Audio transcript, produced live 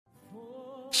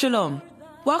Shalom.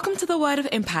 Welcome to the Word of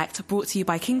Impact brought to you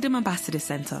by Kingdom Ambassadors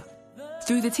Center.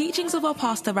 Through the teachings of our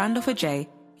pastor Randolph Ajay,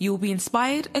 you will be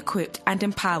inspired, equipped and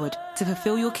empowered to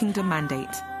fulfill your kingdom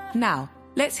mandate. Now,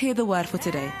 let's hear the word for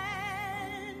today.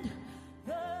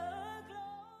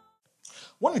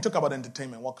 When we talk about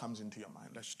entertainment, what comes into your mind?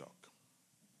 Let's talk.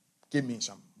 Give me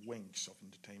some wings of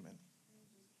entertainment.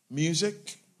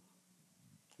 Music.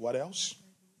 What else?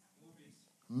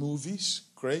 Movies.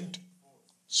 Great.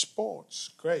 Sports.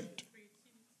 Great.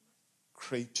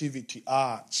 Creativity.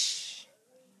 Arts.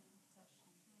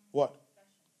 What?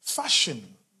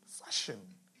 Fashion.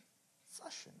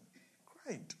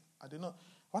 Great. I did not.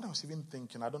 What I was even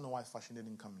thinking, I don't know why fashion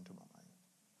didn't come into my mind.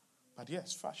 But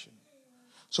yes, fashion.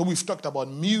 So we've talked about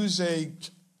music,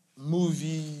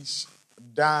 movies,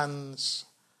 dance,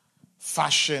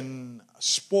 fashion,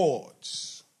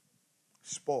 sports.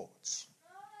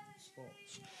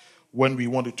 When we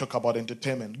want to talk about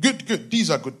entertainment. Good. These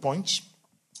are good points.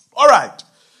 All right.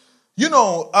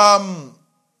 I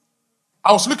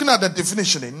was looking at the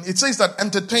definition. It says that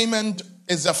entertainment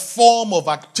is a form of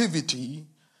activity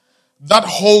that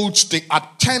holds the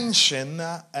attention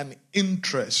and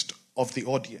interest of the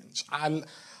audience.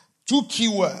 Two key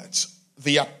words,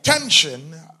 the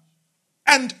attention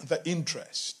and the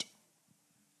interest.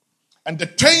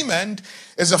 Entertainment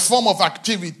is a form of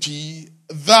activity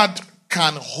that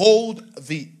can hold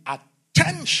the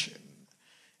attention.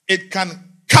 It can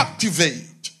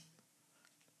captivate,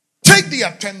 take the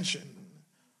attention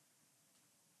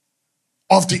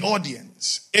of the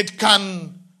audience. It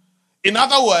can, in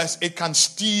other words, it can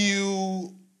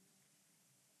steal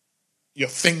your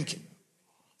thinking.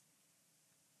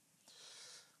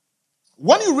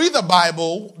 When you read the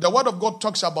Bible, the Word of God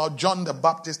talks about John the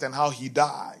Baptist and how he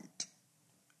died.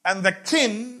 And the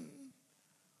king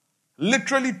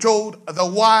literally told the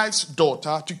wife's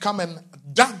daughter to come and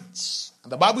dance.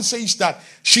 And the Bible says that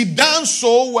she danced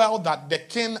so well that the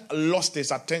king lost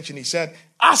his attention. He said,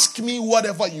 "Ask me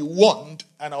whatever you want,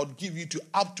 and I'll give you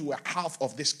up to a half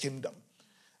of this kingdom."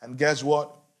 And guess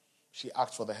what? She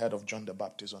asked for the head of John the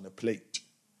Baptist on a plate.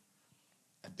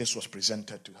 And this was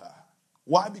presented to her.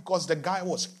 Why? Because the guy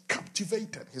was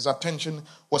captivated. His attention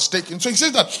was taken. So he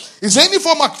says that it's any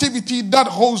form of activity that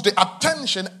holds the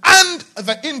attention and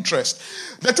the interest.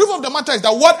 The truth of the matter is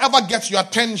that whatever gets your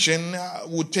attention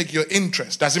would take your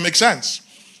interest. Does it make sense?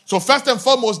 So first and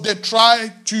foremost, they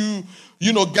try to,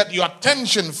 get your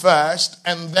attention first,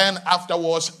 and then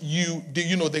afterwards,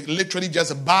 they literally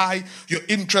just buy your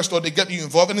interest or they get you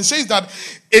involved. And it says that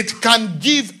it can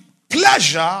give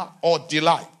pleasure or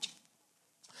delight.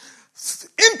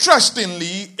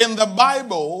 Interestingly, in the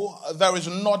Bible, there is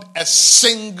not a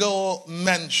single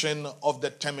mention of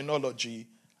the terminology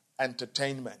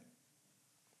entertainment.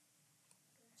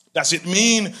 Does it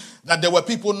mean that there were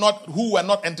people who were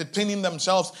not entertaining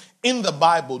themselves in the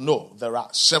Bible? No, there are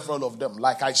several of them.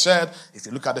 Like I said, if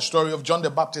you look at the story of John the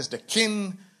Baptist, the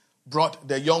king brought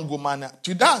the young woman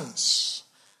to dance.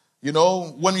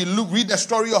 When you read the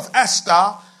story of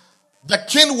Esther, the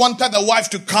king wanted the wife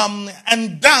to come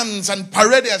and dance and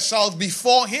parade herself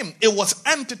before him. It was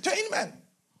entertainment.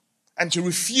 And she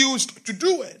refused to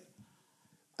do it.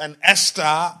 And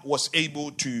Esther was able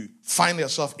to find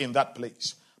herself in that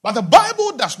place. But the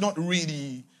Bible does not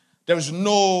really, there is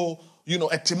no,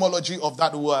 etymology of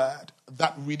that word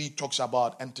that really talks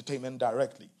about entertainment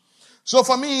directly. So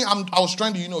for me, I was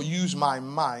trying to, use my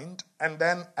mind and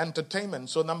then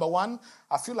entertainment. So number one,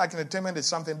 I feel like entertainment is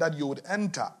something that you would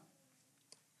enter.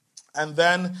 And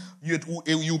then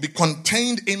you'll be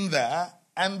contained in there.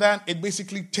 And then it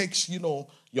basically takes,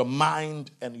 your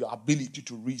mind and your ability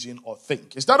to reason or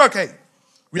think. Is that okay?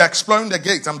 We are exploring the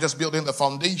gates. I'm just building the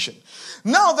foundation.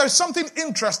 Now, there's something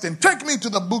interesting. Take me to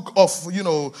the book of, we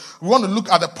want to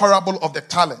look at the parable of the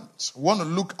talents.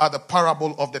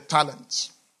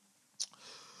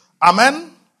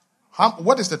 Amen?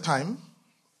 What is the time?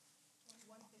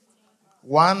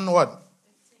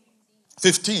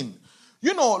 15.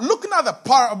 Looking at the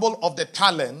parable of the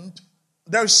talent,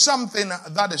 there's something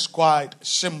that is quite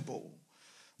simple.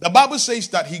 The Bible says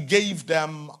that he gave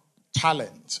them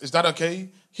talents. Is that okay?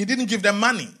 He didn't give them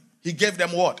money. He gave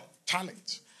them what?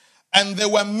 Talent. And they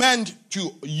were meant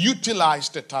to utilize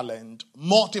the talent,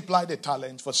 multiply the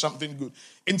talent for something good.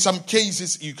 In some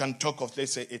cases, you can talk of,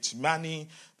 let's say, it's money.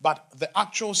 But the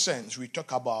actual sense we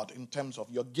talk about in terms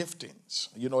of your giftings.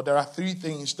 There are three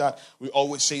things that we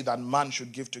always say that man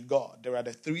should give to God. There are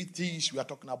the three T's. We are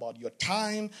talking about your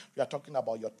time, we are talking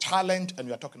about your talent, and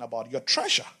we are talking about your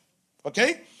treasure.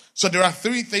 Okay? So there are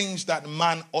three things that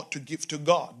man ought to give to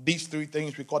God. These three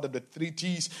things, we call them the three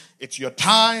T's. It's your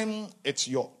time, it's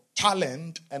your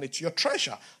talent and it's your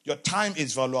treasure. Your time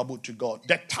is valuable to God.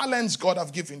 The talents God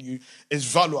have given you is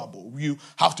valuable. You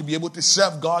have to be able to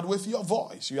serve God with your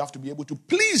voice. You have to be able to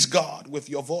please God with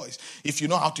your voice. If you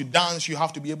know how to dance, you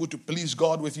have to be able to please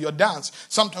God with your dance.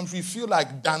 Sometimes we feel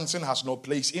like dancing has no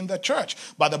place in the church,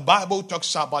 but the Bible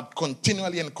talks about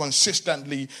continually and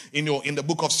consistently in the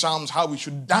book of Psalms how we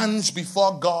should dance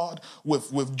before God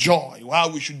with joy, how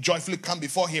we should joyfully come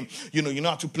before Him. You know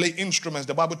how to play instruments.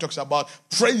 The Bible talks about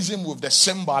praise Him with the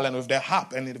cymbal and with the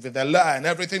harp and with the lyre and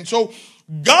everything. So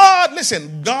God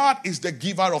is the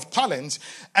giver of talents,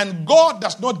 and God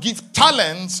does not give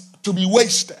talents to be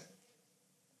wasted.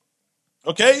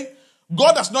 Okay?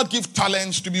 God does not give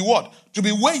talents to be what? To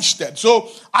be wasted. So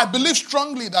I believe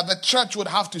strongly that the church would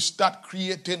have to start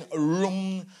creating a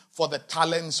room for the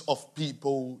talents of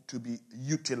people to be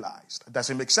utilized. Does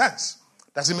it make sense?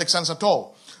 Does it make sense at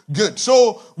all? Good.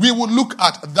 So we will look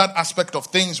at that aspect of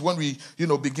things when we,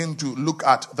 begin to look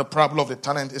at the parable of the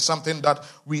talent. It's something that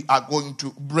we are going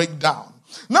to break down.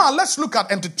 Now let's look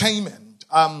at entertainment.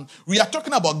 We are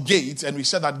talking about gates, and we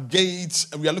said that gates,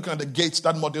 we are looking at the gates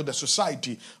that model the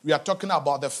society. We are talking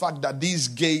about the fact that these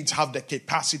gates have the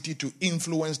capacity to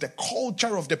influence the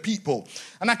culture of the people.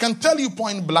 And I can tell you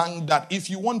point blank that if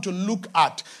you want to look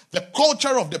at the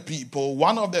culture of the people,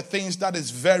 one of the things that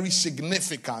is very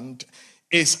significant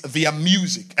is their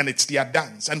music and it's their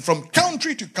dance. And from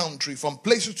country to country, from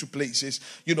places to places,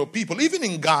 people, even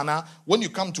in Ghana, when you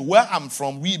come to where I'm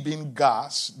from, we being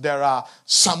Gas, there are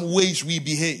some ways we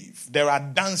behave. There are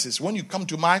dances. When you come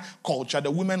to my culture,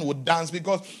 the women would dance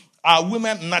because our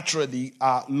women naturally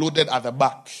are loaded at the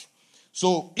back.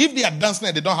 So if they are dancing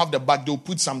and they don't have the back, they'll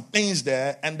put some things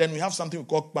there, and then we have something we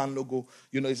call Kpan logo.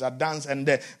 It's a dance, and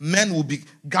the men will be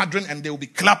gathering and they will be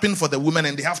clapping for the women,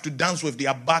 and they have to dance with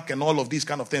their back and all of these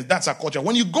kind of things. That's our culture.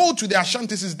 When you go to the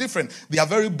Ashantis, it's different. They are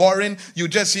very boring. You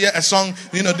just hear a song,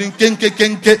 doing kenke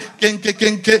kenke kenke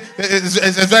kenke.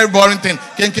 It's a very boring thing.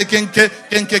 Kenke kenke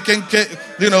kenke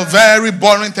kenke. Very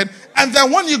boring thing. And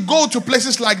then when you go to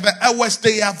places like the West,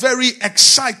 they are very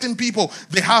exciting people.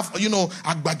 They have,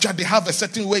 Agbaja, they have a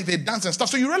certain way they dance and stuff.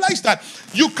 So you realize that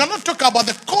you cannot talk about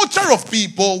the culture of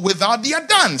people without their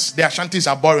dance. The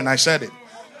Ashantis are boring, I said it.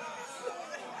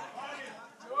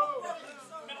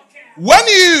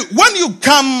 When you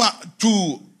come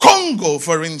to Congo,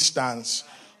 for instance,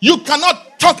 you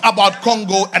cannot talk about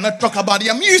Congo and not talk about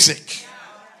their music.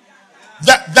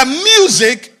 The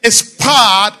music is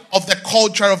part of the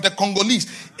culture of the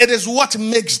Congolese. It is what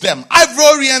makes them.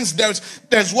 Ivorians,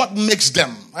 there's what makes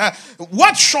them.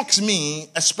 What shocks me,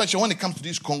 especially when it comes to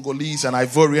these Congolese and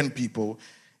Ivorian people,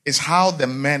 is how the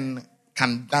men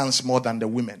can dance more than the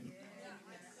women.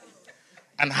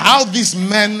 And how these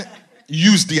men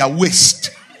use their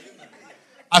waist.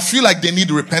 I feel like they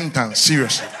need repentance,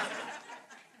 seriously.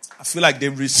 I feel like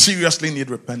they seriously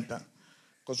need repentance.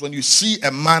 Because when you see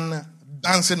a man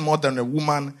dancing more than a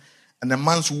woman, and a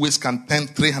man's waist can turn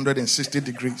 360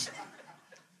 degrees.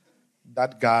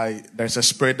 That guy, there's a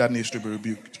spirit that needs to be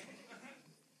rebuked.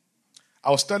 I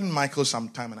was telling Michael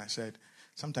sometime, and I said,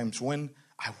 sometimes when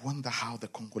I wonder how the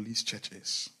Congolese church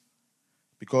is,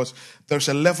 because there's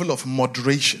a level of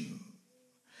moderation.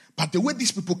 But the way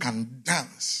these people can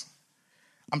dance,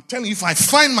 I'm telling you, if I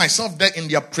find myself there in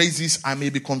their praises, I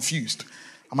may be confused.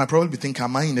 I might probably be thinking,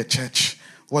 am I in a church?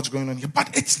 What's going on here?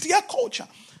 But it's their culture.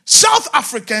 South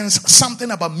Africans, something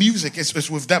about music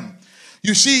is with them.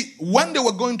 You see, when they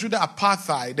were going through the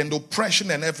apartheid and the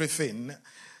oppression and everything,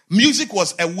 music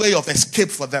was a way of escape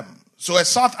for them. So a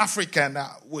South African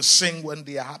will sing when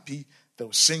they are happy.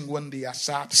 They'll sing when they are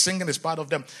sad. Singing is part of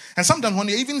them. And sometimes when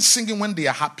they're even singing when they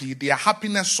are happy, their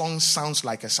happiness song sounds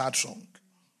like a sad song.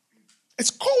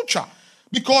 It's culture.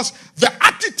 Because the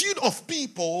attitude of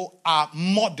people are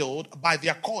modeled by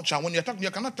their culture. When you're talking, you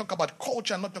cannot talk about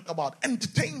culture and not talk about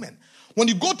entertainment. When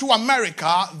you go to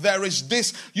America, there is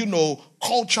this,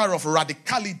 culture of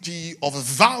radicality, of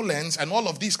violence, and all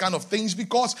of these kind of things,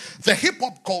 because the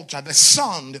hip-hop culture, the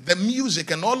sound, the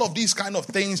music, and all of these kind of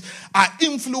things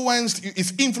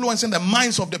is influencing the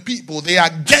minds of the people. They are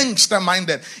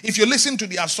gangster-minded. If you listen to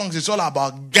their songs, it's all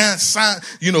about gangs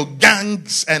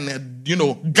and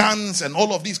guns and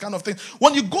all of these kind of things.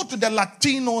 When you go to the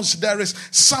Latinos, there is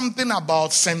something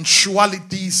about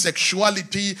sensuality,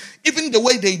 sexuality. Even the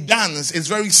way they dance is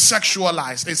very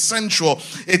sexualized. It's sensual.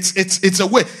 It's a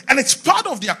way. And it's part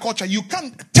of their culture. You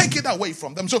can't take it away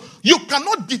from them. So you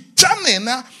cannot determine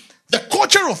the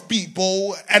culture of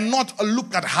people and not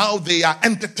look at how they are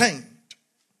entertained.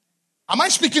 Am I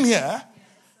speaking here?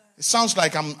 It sounds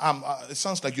like it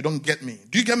sounds like you don't get me.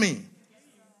 Do you get me?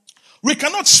 We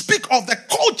cannot speak of the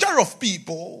culture of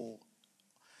people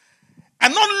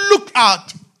and not look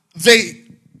at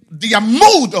their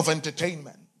mode of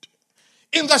entertainment.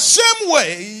 In the same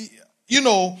way,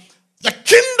 the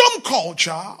kingdom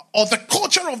culture or the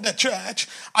culture of the church,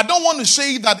 I don't want to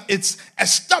say that it's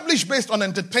established based on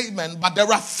entertainment, but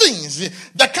there are things.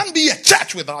 There can't be a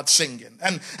church without singing.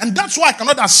 And that's why I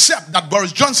cannot accept that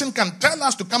Boris Johnson can tell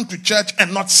us to come to church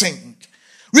and not sing.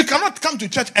 We cannot come to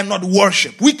church and not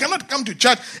worship. We cannot come to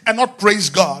church and not praise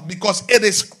God, because it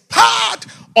is part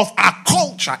of our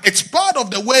culture. It's part of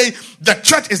the way the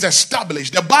church is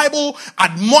established. The Bible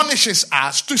admonishes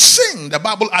us to sing. The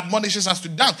Bible admonishes us to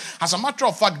dance. As a matter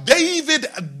of fact, David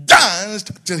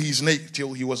danced till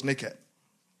he was naked.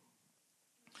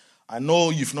 I know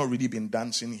you've not really been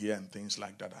dancing here and things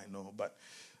like that, I know, but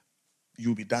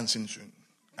you'll be dancing soon.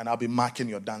 And I'll be marking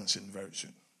your dancing very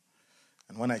soon.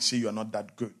 And when I see you are not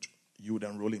that good, you would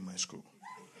enroll in my school.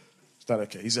 Is that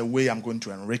okay? It's a way I'm going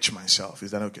to enrich myself.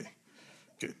 Is that okay?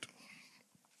 Good.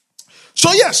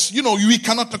 So yes, we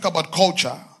cannot talk about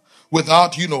culture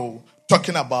without,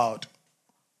 talking about,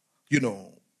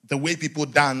 the way people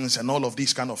dance and all of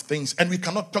these kind of things. And we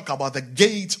cannot talk about the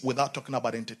gates without talking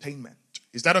about entertainment.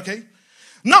 Is that okay?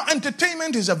 Now,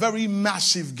 entertainment is a very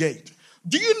massive gate.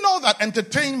 Do you know that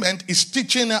entertainment is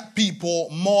teaching people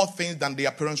more things than their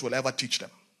parents will ever teach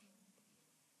them?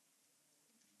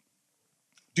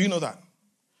 Do you know that?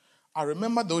 I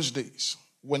remember those days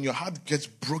when your heart gets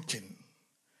broken.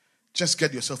 Just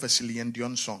get yourself a Celine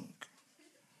Dion song.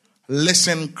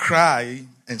 Listen, cry,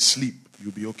 and sleep.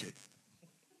 You'll be okay.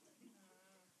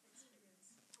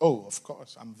 Oh, of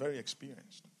course. I'm very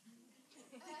experienced.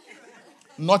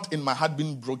 Not in my heart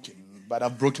being broken, but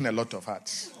I've broken a lot of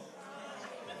hearts.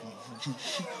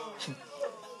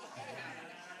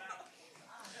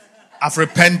 I've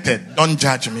repented. Don't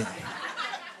judge me.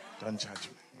 Don't judge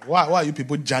me. Why are you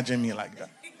people judging me like that?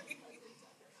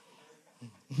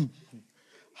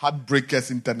 Heartbreakers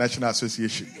International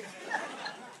Association.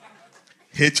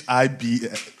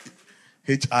 HIBA.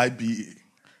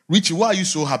 Richie, why are you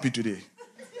so happy today?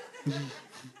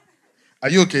 Are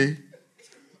you okay?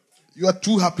 You are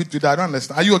too happy today. I don't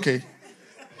understand. Are you okay?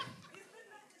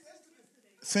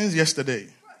 Since yesterday.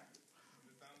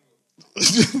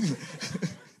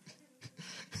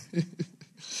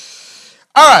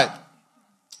 All right.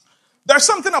 There's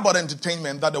something about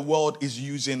entertainment that the world is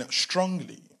using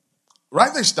strongly.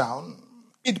 Write this down.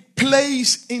 It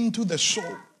plays into the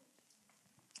soul.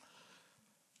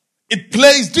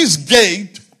 This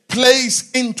gate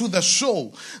plays into the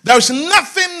soul. There is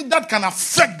nothing that can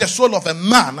affect the soul of a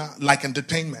man like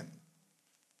entertainment.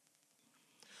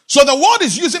 So the world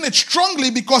is using it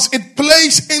strongly because it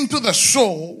plays into the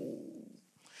soul.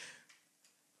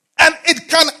 And it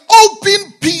can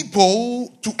open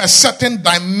people to a certain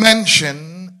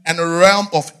dimension and a realm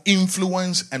of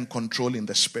influence and control in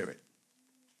the spirit.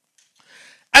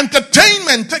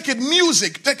 Entertainment, take it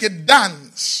music, take it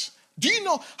dance. Do you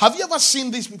know, have you ever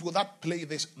seen these people that play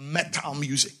this metal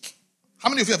music? How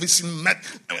many of you have seen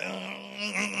metal?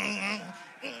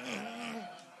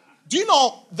 Do you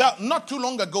know that not too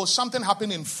long ago, something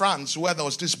happened in France where there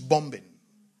was this bombing?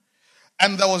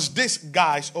 And there was this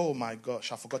guys, oh my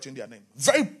gosh, I've forgotten their name.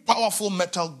 Very powerful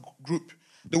metal group.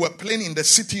 They were playing in the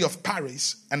city of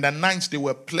Paris, and the nights they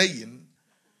were playing,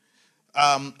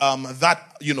 bombing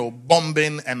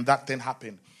and that thing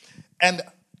happened. And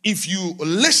if you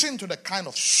listen to the kind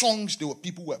of songs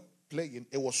people were playing,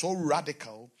 it was so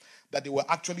radical that they were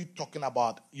actually talking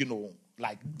about,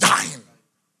 like dying.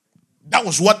 That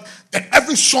was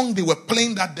every song they were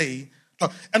playing that day.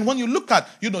 And when you look at,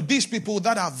 these people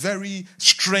that are very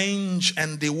strange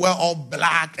and they wear all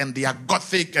black and they are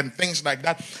gothic and things like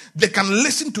that, they can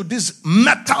listen to this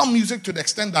metal music to the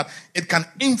extent that it can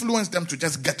influence them to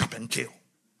just get up and kill.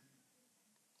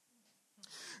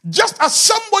 Just as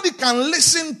somebody can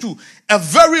listen to a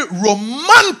very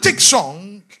romantic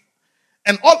song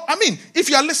if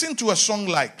you are listening to a song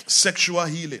like Sexual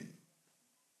Healing,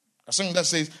 a song that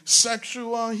says,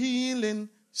 sexual healing,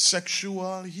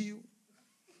 sexual heal.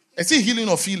 Is it healing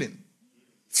or feeling?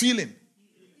 Feeling.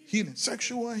 Healing.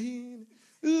 Sexual healing.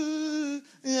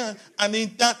 Yeah. I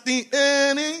need that thing.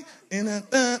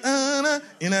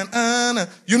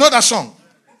 You know that song?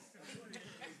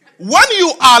 When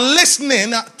you are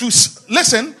listening,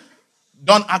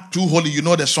 don't act too holy. You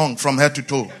know the song from head to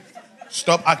toe.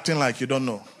 Stop acting like you don't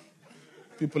know.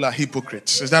 People are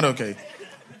hypocrites. Is that okay?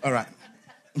 All right.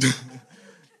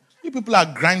 You people are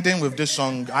grinding with this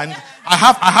song. I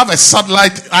have a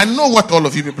satellite. I know what all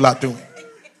of you people are doing.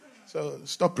 So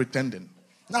stop pretending.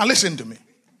 Now listen to me.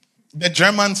 The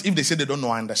Germans, if they say they don't know,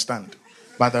 I understand.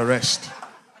 But the rest,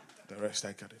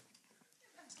 I get it.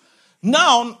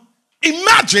 Now,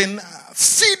 Imagine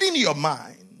feeding your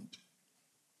mind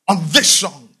on this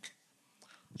song.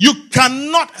 You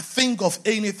cannot think of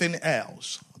anything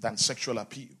else than sexual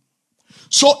appeal.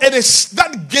 So it is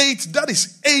that gate that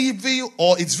is evil,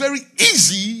 or it's very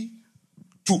easy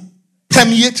to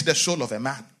permeate the soul of a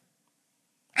man.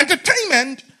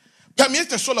 Entertainment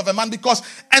permeates the soul of a man because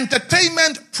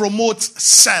entertainment promotes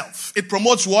self. It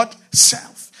promotes what?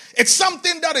 Self. It's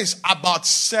something that is about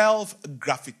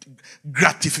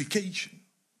self-gratification.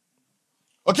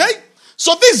 Okay?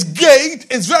 So this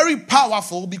gate is very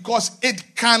powerful because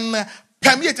it can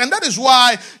permeate. And that is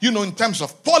why, in terms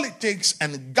of politics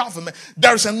and government,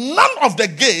 there is none of the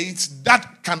gates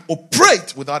that can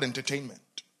operate without entertainment.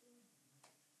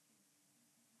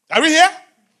 Are we here?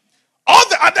 All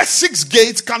the other 6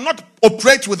 gates cannot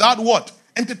operate without what?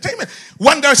 Entertainment.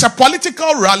 When there is a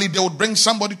political rally, they would bring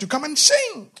somebody to come and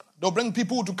sing. They'll bring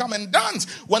people to come and dance.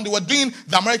 When they were doing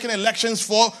the American elections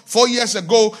 4 years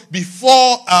ago,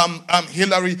 before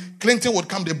Hillary Clinton would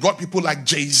come, they brought people like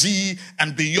Jay-Z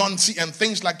and Beyonce and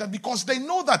things like that, because they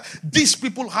know that these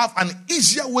people have an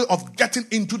easier way of getting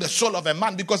into the soul of a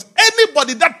man, because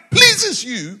anybody that pleases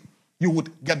you, you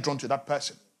would get drawn to that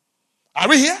person. Are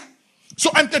we here? So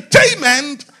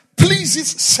entertainment pleases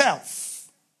self.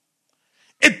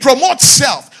 It promotes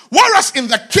self. Whereas in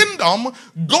the kingdom,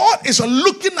 God is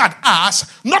looking at us,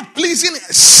 not pleasing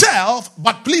self,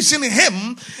 but pleasing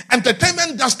him.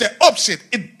 Entertainment does the opposite.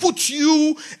 It puts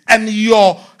you and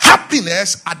your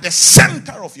happiness at the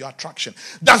center of your attraction.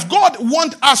 Does God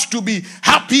want us to be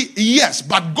happy? Yes.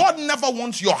 But God never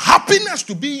wants your happiness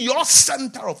to be your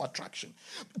center of attraction.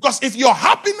 Because if your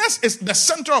happiness is the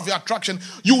center of your attraction,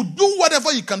 you do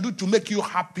whatever you can do to make you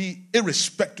happy,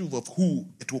 irrespective of who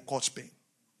it will cause pain.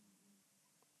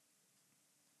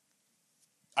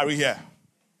 Are we here?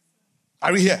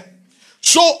 Are we here?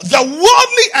 So the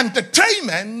worldly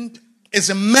entertainment is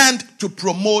meant to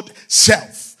promote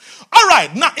self. All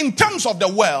right, now in terms of the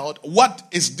world, what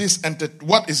is this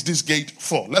gate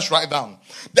for? Let's write down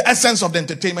the essence of the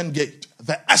entertainment gate.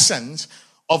 The essence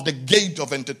of the gate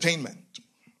of entertainment.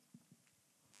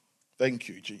 Thank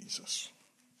you, Jesus.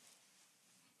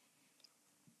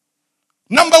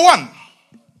 Number 1,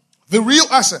 the real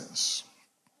essence.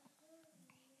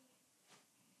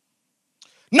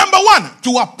 Number 1,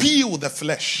 to appeal the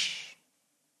flesh.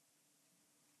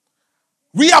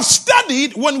 We have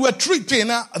studied when we're treating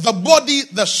the body,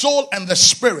 the soul, and the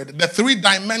spirit, the 3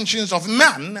 dimensions of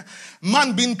man.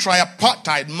 Man being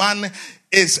tripartite. Man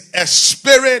is a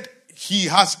spirit, he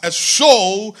has a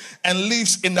soul, and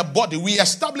lives in the body. We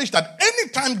established that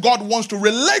anytime God wants to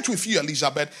relate with you,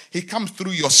 Elizabeth, he comes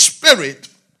through your spirit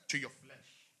to your flesh.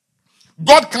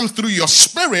 God comes through your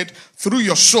spirit, through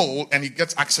your soul, and he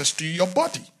gets access to your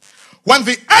body. When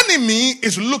the enemy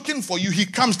is looking for you, he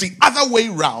comes the other way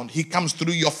round. He comes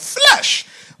through your flesh.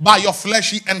 By your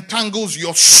flesh, he entangles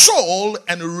your soul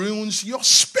and ruins your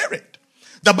spirit.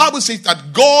 The Bible says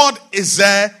that God is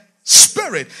a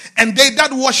spirit, and they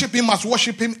that worship him must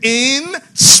worship him in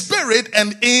spirit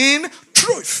and in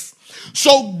truth.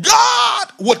 So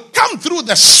God would come through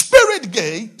the spirit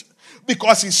gate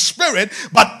because he's spirit,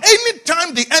 but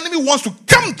anytime the enemy wants to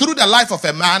come through the life of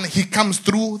a man, he comes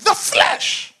through the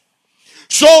flesh.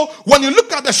 So when you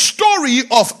look at the story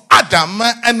of Adam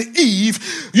and Eve,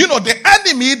 the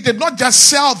enemy did not just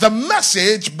sell the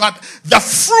message, but the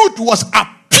fruit was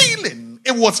appealing.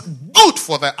 It was good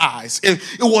for the eyes. It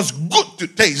was good to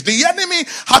taste. The enemy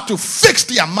had to fix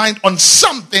their mind on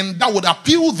something that would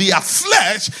appeal their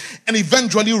flesh and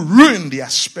eventually ruin their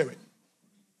spirit.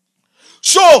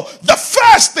 So the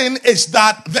first thing is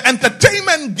that the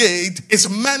entertainment gate is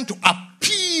meant to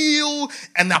appeal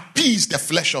and appease the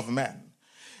flesh of man.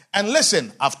 And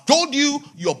listen, I've told you,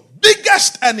 your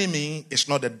biggest enemy is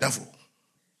not the devil.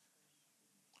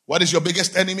 What is your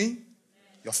biggest enemy?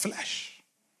 Your flesh.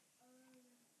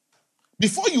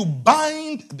 Before you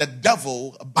bind the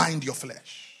devil, bind your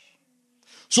flesh.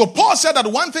 So Paul said that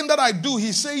one thing that I do,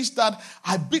 he says that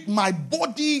I beat my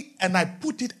body and I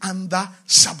put it under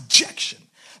subjection,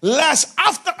 lest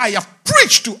after I have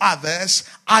preached to others,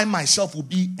 I myself will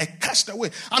be a castaway.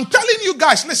 I'm telling you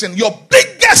guys, listen, your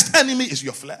biggest enemy is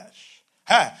your flesh.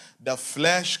 The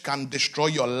flesh can destroy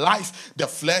your life. The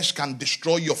flesh can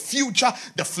destroy your future.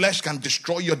 The flesh can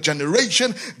destroy your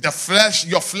generation.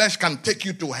 Your flesh can take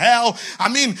you to hell. I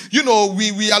mean,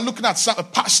 we are looking at a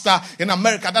pastor in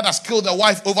America that has killed a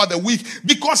wife over the week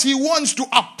because he wants to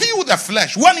appeal the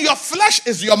flesh. When your flesh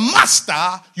is your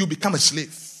master, you become a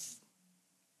slave.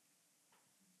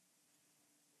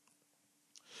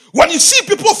 When you see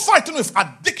people fighting with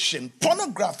addiction,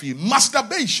 pornography,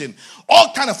 masturbation,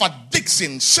 all kind of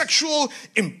addiction, sexual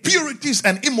impurities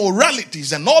and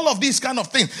immoralities and all of these kind of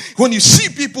things, when you see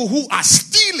people who are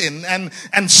stealing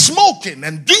and smoking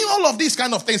and doing all of these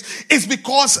kind of things, it's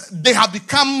because they have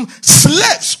become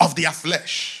slaves of their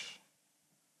flesh.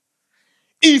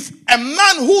 If a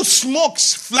man who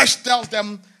smokes flesh tells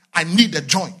them, I need a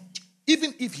joint,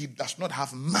 even if he does not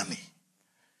have money,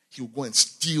 he will go and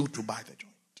steal to buy the joint.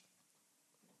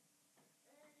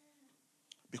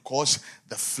 Because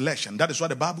the flesh, and that is what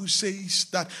the Bible says,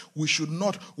 that we should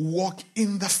not walk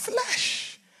in the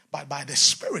flesh, but by the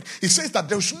Spirit. It says that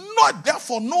there is not,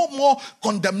 therefore, no more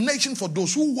condemnation for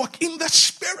those who walk in the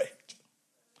Spirit.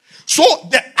 So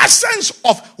the essence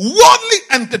of worldly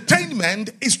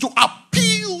entertainment is to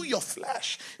appeal your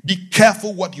flesh. Be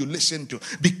careful what you listen to.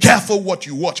 Be careful what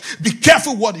you watch. Be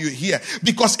careful what you hear.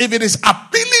 Because if it is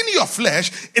appealing your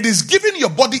flesh, it is giving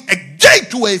your body a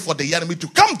gateway for the enemy to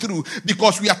come through.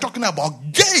 Because we are talking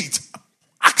about gates,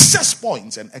 access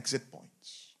points, and exit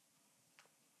points.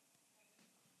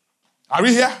 Are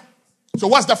we here? So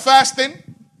what's the first thing?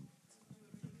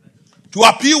 To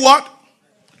appeal what?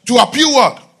 To appeal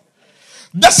what?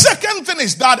 The second thing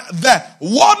is that the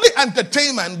worldly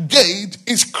entertainment gate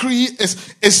is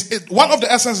one of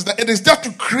the essences that it is there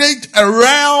to create a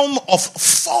realm of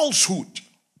falsehood.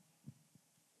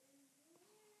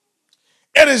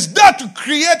 It is there to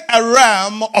create a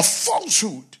realm of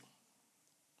falsehood.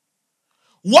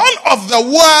 One of the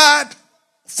word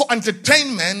for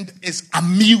entertainment is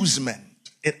amusement.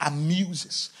 It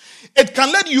amuses. It can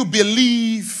let you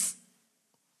believe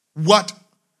what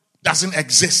doesn't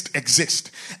exist.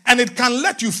 And it can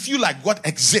let you feel like what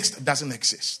exists doesn't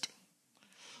exist.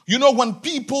 You know, when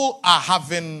people are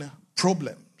having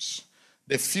problems,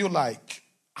 they feel like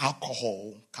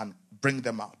alcohol can bring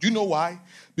them out. Do you know why?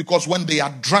 Because when they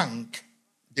are drunk,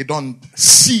 they don't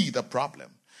see the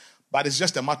problem. But it's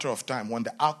just a matter of time. When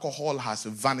the alcohol has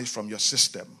vanished from your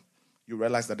system, you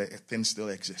realize that the thing still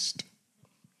exists.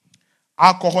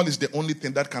 Alcohol is the only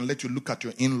thing that can let you look at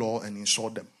your in-law and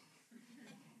insult them.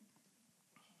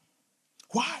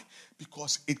 Why?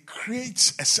 Because it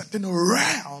creates a certain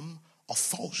realm of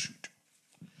falsehood.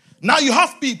 Now you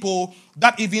have people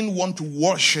that even want to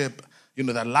worship,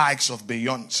 the likes of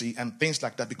Beyonce and things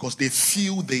like that because they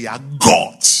feel they are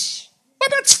gods.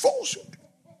 But that's falsehood.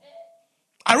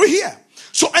 Are we here?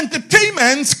 So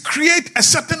entertainments create a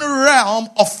certain realm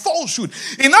of falsehood.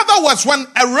 In other words, when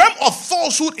a realm of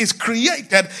falsehood is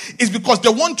created, it's because they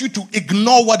want you to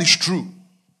ignore what is true.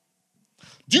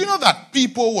 Do you know that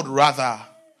people would rather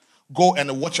go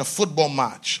and watch a football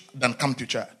match than come to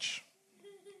church?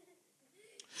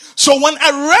 So when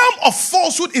a realm of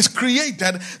falsehood is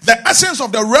created, the essence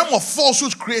of the realm of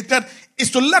falsehood created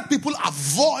is to let people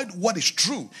avoid what is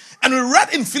true. And we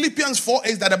read in Philippians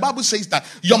 4:8 that the Bible says that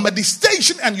your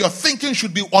meditation and your thinking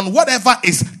should be on whatever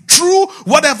is true,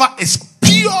 whatever is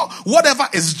pure, whatever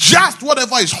is just,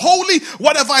 whatever is holy,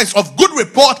 whatever is of good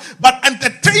report. But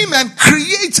entertainment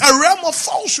creates a realm of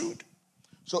falsehood.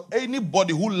 So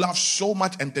anybody who loves so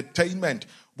much entertainment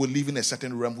will live in a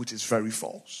certain realm which is very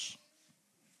false.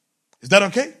 Is that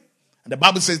okay? And the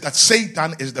Bible says that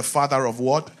Satan is the father of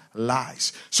what?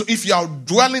 Lies. So if you are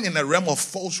dwelling in a realm of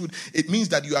falsehood, it means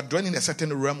that you are dwelling in a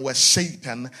certain realm where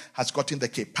Satan has gotten the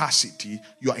capacity.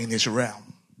 You are in his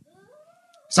realm.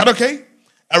 Is that okay?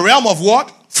 A realm of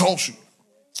what? Falsehood.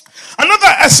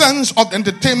 Another essence of the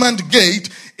entertainment gate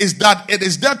is that it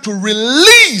is there to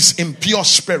release impure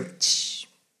spirits.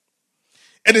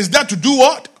 It is there to do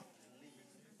what?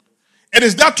 It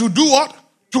is there to do what?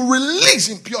 To release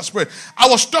impure spirit. I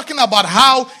was talking about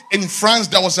how in France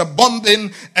there was a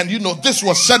bombing and this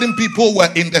was certain people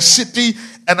were in the city,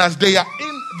 and as they are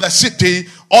in the city,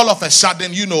 all of a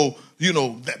sudden,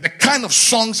 the kind of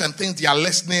songs and things they are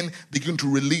listening begin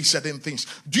to release certain things.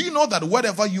 Do you know that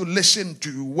whatever you listen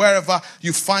to, wherever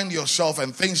you find yourself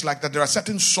and things like that, there are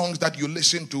certain songs that you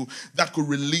listen to that could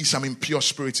release some impure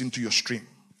spirits into your stream?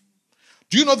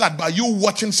 Do you know that by you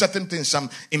watching certain things, some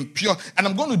impure, and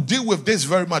I'm going to deal with this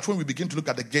very much when we begin to look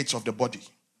at the gates of the body.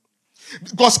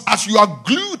 Because as you are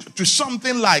glued to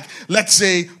something like, let's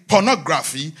say,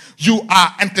 pornography, you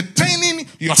are entertaining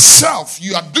yourself.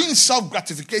 You are doing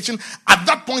self-gratification at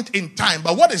that point in time.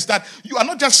 But what is that? You are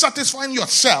not just satisfying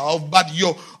yourself, but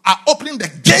you are opening the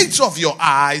gates of your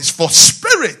eyes for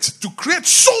spirit to create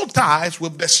soul ties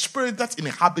with the spirit that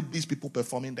inhabit these people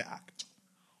performing the act.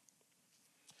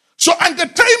 So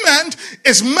entertainment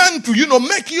is meant to,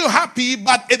 make you happy,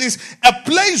 but it is a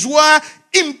place where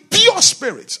impure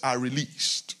spirits are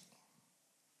released.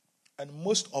 And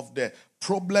most of the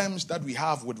problems that we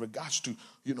have with regards to,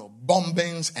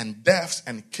 bombings and deaths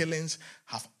and killings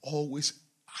have always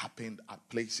happened at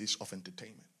places of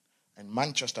entertainment. In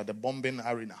Manchester, the bombing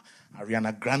arena,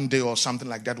 Ariana Grande or something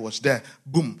like that was there.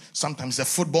 Boom. Sometimes a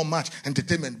football match,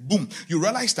 entertainment. Boom. You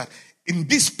realize that in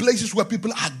these places where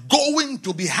people are going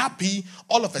to be happy,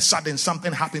 all of a sudden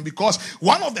something happened, because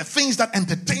one of the things that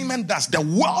entertainment does, the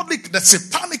worldly, the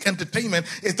satanic entertainment,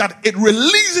 is that it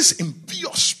releases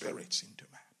impure spirits into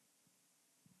man.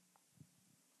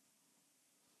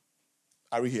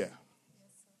 Are we here?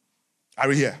 Are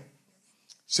we here?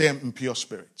 Say impure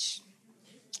spirits.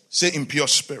 Say impure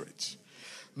spirits.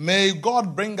 May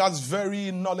God bring us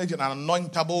very knowledge and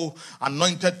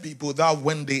anointed people, that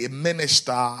when they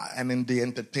minister and they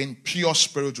entertain, pure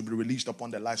spirits will be released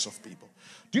upon the lives of people.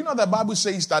 Do you know the Bible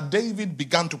says that David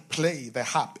began to play the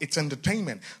harp? It's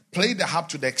entertainment. Play the harp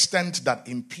to the extent that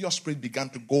impure spirit began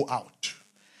to go out.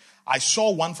 I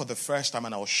saw one for the first time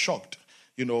and I was shocked.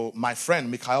 My friend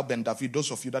Mikhail Ben David,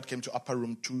 those of you that came to Upper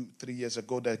Room 2-3 years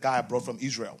ago, the guy I brought from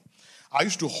Israel. I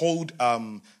used to hold,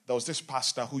 there was this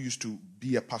pastor who used to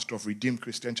be a pastor of Redeemed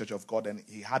Christian Church of God, and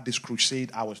he had this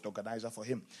crusade. I was the organizer for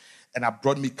him. And I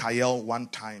brought Mikhail one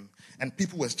time, and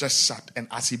people was just sat, and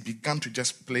as he began to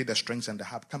just play the strings and the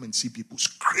harp, come and see people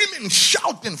screaming,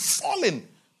 shouting, falling.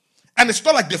 And it's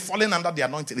not like they're falling under the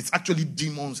anointing. It's actually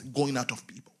demons going out of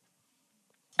people.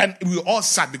 And we were all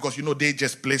sat because, they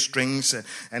just play strings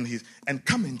and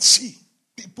come and see.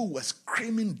 People were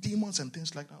screaming demons and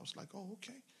things like that. I was like, oh,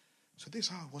 okay. So this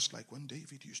is how it was like when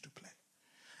David used to play.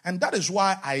 And that is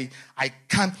why I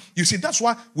can't, that's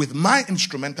why with my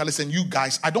instrumentalists and you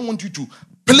guys, I don't want you to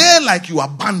play like you are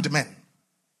bandmen.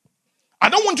 I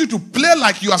don't want you to play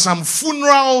like you are some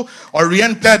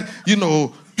funeral-oriented,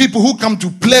 people who come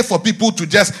to play for people to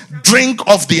just drink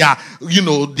off their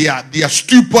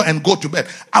stupor and go to bed.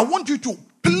 I want you to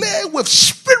play with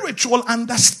spiritual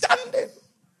understanding.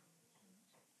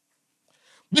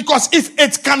 Because if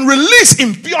it can release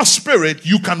impure spirit,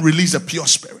 you can release a pure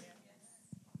spirit.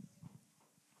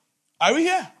 Are we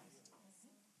here?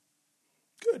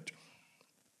 Good.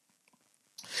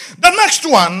 The next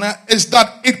one is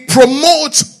that it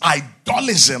promotes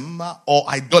idolism or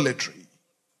idolatry.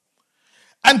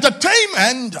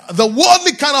 Entertainment, the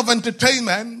worldly kind of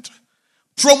entertainment,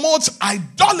 promotes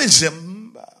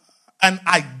idolism and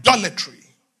idolatry.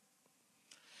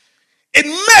 It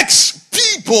makes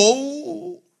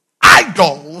people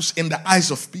idols in the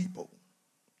eyes of people.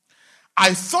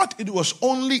 I thought it was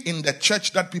only in the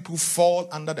church that people fall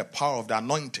under the power of the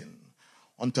anointing,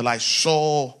 until I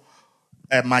saw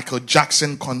a Michael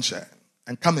Jackson concert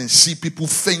and come and see people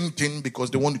fainting because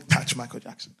they want to touch Michael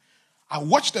Jackson. I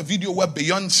watched a video where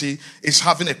Beyonce is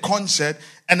having a concert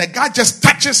and a guy just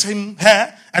touches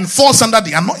her and falls under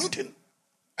the anointing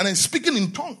and is speaking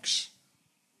in tongues.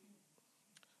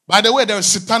 By the way, there are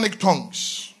satanic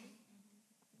tongues.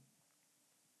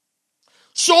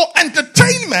 So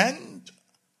entertainment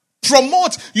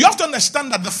promotes. You have to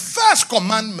understand that the first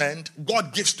commandment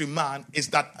God gives to man is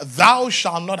that thou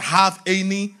shalt not have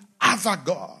any other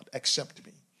God except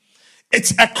me.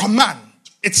 It's a command.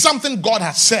 It's something God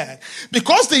has said.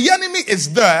 Because the enemy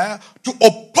is there to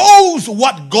oppose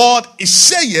what God is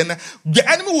saying, the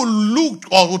enemy will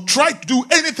look or will try to do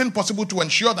anything possible to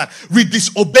ensure that we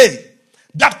disobey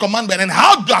that commandment. And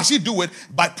how does he do it?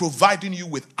 By providing you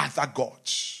with other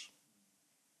gods.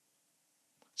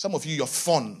 Some of you, your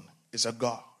phone is a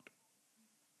god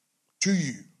to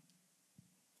you.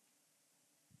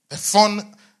 The phone,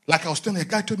 like I was telling a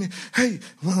guy, told me, hey,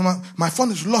 my phone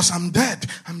is lost. I'm dead.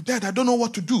 I don't know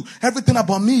what to do. Everything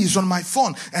about me is on my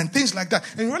phone and things like that.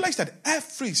 And you realize that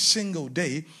every single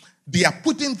day, they are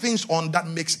putting things on that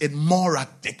makes it more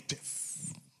addictive.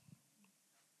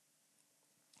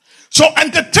 So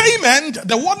entertainment,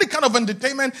 the worldly kind of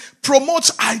entertainment,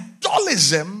 promotes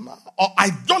idolism or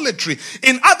idolatry.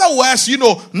 In other words,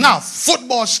 now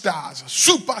football stars,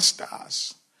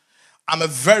 superstars. I'm a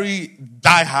very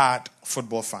diehard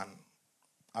football fan.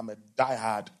 I'm a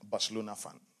diehard Barcelona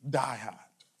fan. Diehard.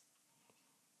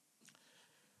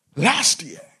 Last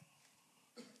year,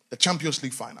 the Champions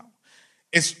League final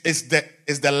is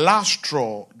the last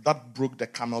straw that broke the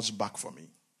camel's back for me.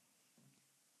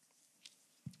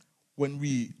 When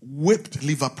we whipped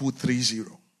Liverpool 3-0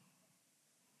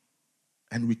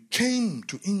 and we came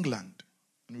to England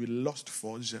and we lost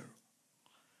 4-0.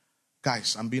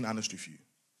 Guys, I'm being honest with you.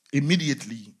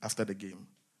 Immediately after the game,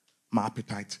 my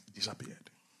appetite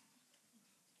disappeared.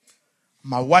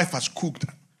 My wife has cooked.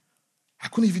 I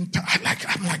couldn't even, I'm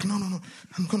like, no,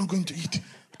 I'm not going to eat.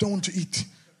 I don't want to eat.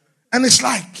 And it's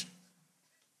like,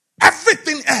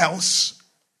 everything else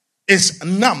is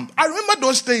numb. I remember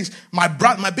those days, my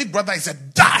big brother is a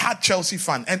diehard Chelsea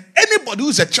fan. And anybody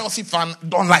who's a Chelsea fan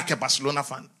don't like a Barcelona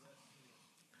fan.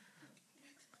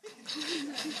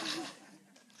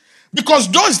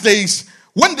 Because those days,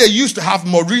 when they used to have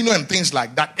Mourinho and things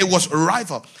like that, it was a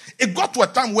rival. It got to a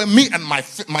time where me and my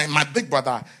big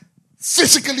brother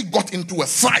physically got into a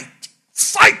fight.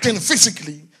 Fighting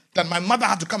physically, that my mother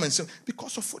had to come and say,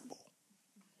 because of football.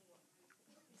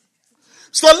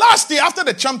 So last year, after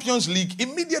the Champions League,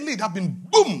 immediately it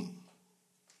happened, boom.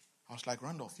 I was like,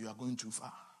 Randolph, you are going too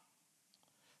far.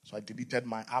 So I deleted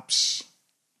my apps.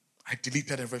 I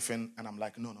deleted everything. And I'm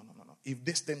like, no. If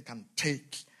this thing can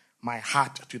take my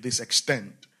heart to this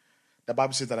extent, the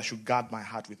Bible says that I should guard my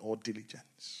heart with all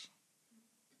diligence.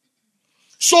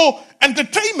 So,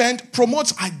 entertainment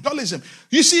promotes idolism.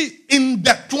 You see, in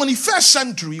the 21st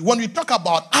century, when we talk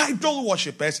about idol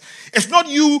worshippers, it's not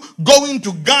you going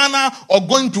to Ghana or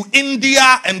going to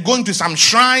India and going to some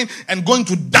shrine and going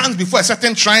to dance before a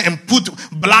certain shrine and put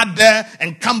blood there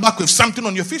and come back with something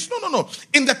on your face. No.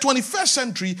 In the 21st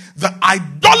century, the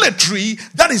idolatry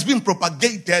that is being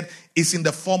propagated is in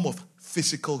the form of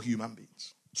physical human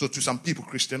beings. So to some people,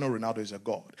 Cristiano Ronaldo is a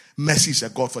god. Messi is a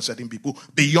god for certain people.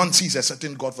 Beyonce is a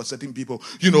certain god for certain people.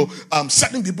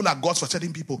 Certain people are gods for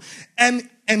certain people. And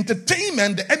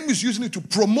entertainment, the enemy is using it to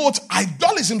promote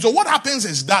idolism. So what happens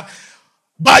is that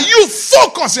by you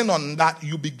focusing on that,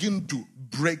 you begin to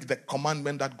break the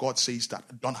commandment that God says that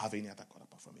don't have any other god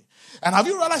apart from me. And have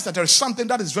you realized that there is something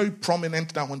that is very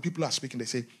prominent now when people are speaking, they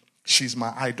say, she's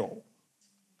my idol.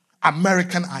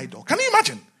 American Idol. Can you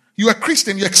imagine? You're a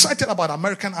Christian, you're excited about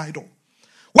American Idol.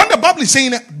 When the Bible is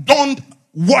saying don't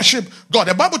worship God,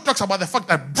 the Bible talks about the fact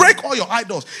that break all your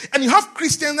idols. And you have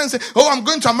Christians and say, oh, I'm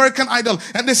going to American Idol.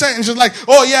 And they say, and she's like,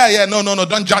 oh yeah, no,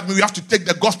 don't judge me. We have to take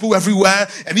the gospel everywhere.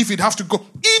 And if it has to go,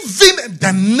 even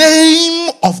the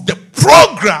name of the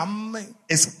program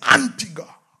is anti-God.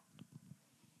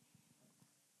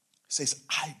 It says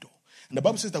idol. And the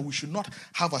Bible says that we should not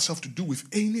have ourselves to do with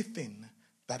anything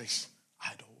that is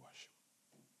idol worship.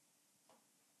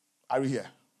 Are you here?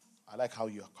 I like how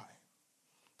you are quiet.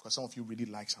 Because some of you really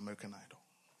likes American Idol.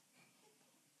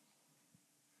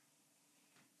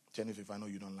 Jennifer, if I know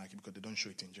you don't like it because they don't show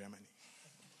it in Germany.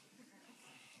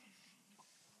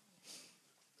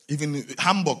 Even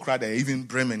Hamburg, rather, even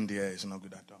Bremen there is not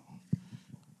good at all.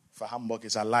 For Hamburg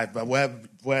is alive, but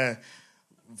where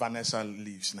Vanessa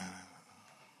lives now,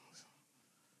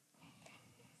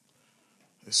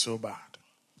 it's so bad.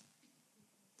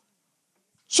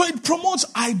 So it promotes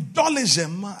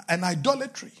idolism and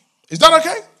idolatry. Is that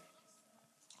okay?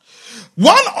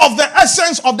 One of the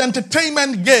essence of the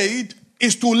entertainment gate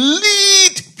is to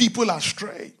lead people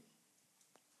astray.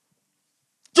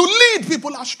 To lead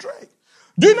people astray.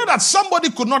 Do you know that somebody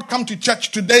could not come to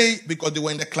church today because they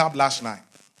were in the club last night?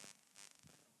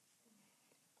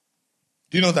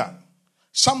 Do you know that?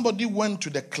 Somebody went to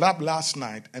the club last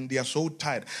night and they are so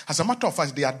tired. As a matter of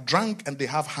fact, they are drunk and they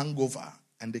have hangover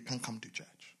and they can't come to church.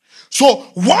 So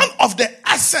one of the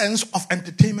essence of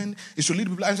entertainment is to lead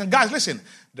people. And guys, listen,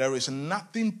 there is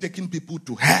nothing taking people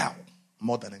to hell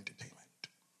more than entertainment.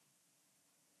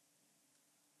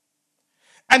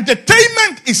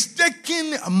 Entertainment is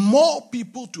taking more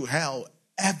people to hell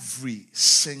every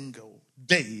single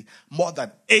day, more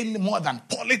than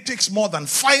politics, more than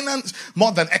finance,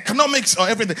 more than economics or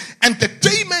everything.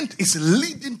 Entertainment is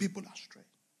leading people astray.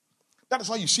 That is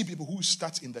why you see people who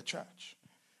start in the church.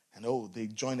 And they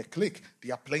join a clique.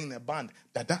 They are playing a band.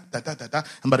 Da-da.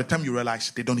 And by the time you realize,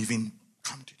 they don't even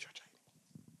come to church anymore.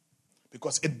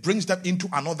 Because it brings them into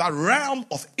another realm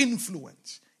of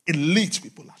influence. It leads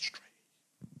people astray.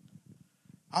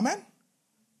 Amen?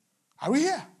 Are we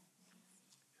here?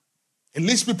 It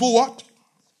leads people what?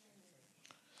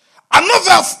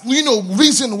 Another,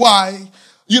 reason why,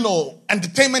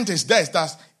 entertainment is there is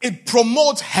that it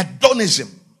promotes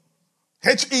hedonism.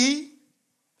 Hedonism.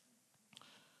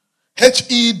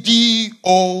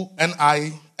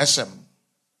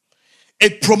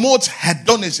 It promotes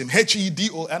hedonism.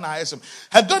 Hedonism.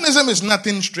 Hedonism is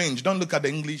nothing strange. Don't look at the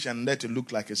English and let it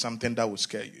look like it's something that will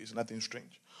scare you. It's nothing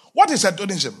strange. What is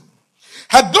hedonism?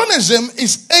 Hedonism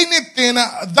is anything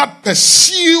that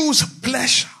pursues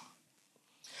pleasure,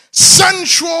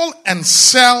 sensual and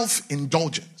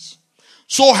self-indulgence.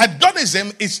 So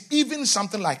hedonism is even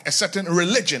something like a certain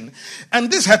religion.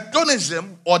 And this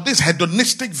hedonism or this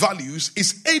hedonistic values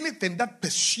is anything that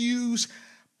pursues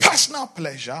personal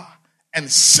pleasure and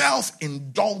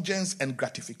self-indulgence and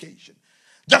gratification.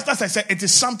 Just as I said, it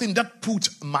is something that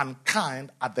puts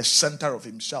mankind at the center of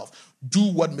himself.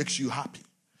 Do what makes you happy.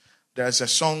 There's a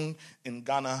song in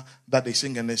Ghana that they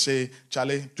sing and they say,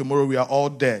 Charlie, tomorrow we are all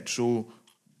dead. So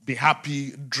be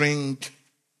happy, drink,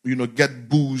 get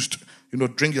boozed,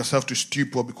 drink yourself to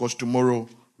stupor because tomorrow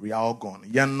we are all gone.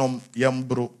 Yenom,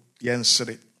 yembro,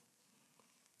 yensre.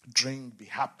 Drink, be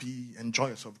happy, enjoy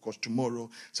yourself because tomorrow,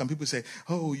 some people say,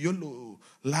 oh, YOLO,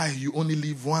 life, you only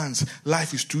live once.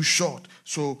 Life is too short.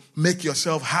 So make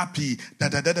yourself happy. Da,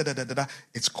 da, da, da, da, da, da.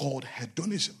 It's called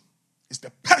hedonism. It's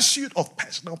the pursuit of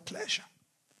personal pleasure.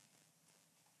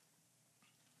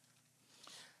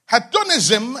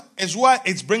 Hedonism is why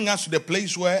it's bringing us to the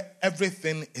place where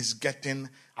everything is getting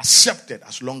accepted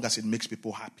as long as it makes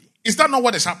people happy. Is that not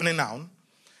what is happening now?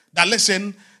 That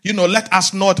listen, let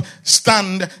us not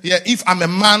stand here. If I'm a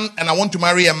man and I want to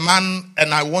marry a man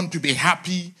and I want to be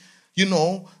happy,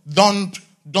 don't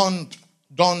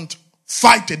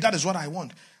fight it. That is what I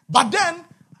want. But then,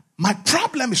 my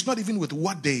problem is not even with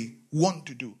what they want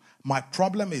to do. My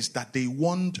problem is that they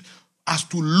want us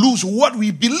to lose what we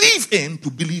believe in to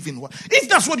believe in what. If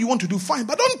that's what you want to do, fine.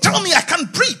 But don't tell me I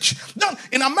can't preach.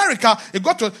 In America, there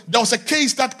was a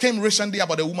case that came recently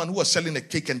about a woman who was selling a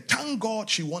cake, and thank God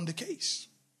she won the case.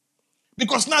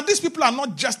 Because now these people are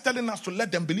not just telling us to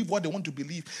let them believe what they want to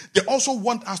believe. They also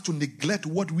want us to neglect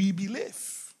what we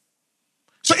believe.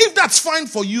 So if that's fine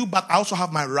for you, but I also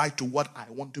have my right to what I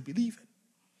want to believe in.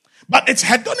 But it's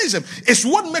hedonism. It's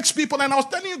what makes people, and I was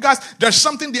telling you guys, there's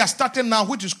something they are starting now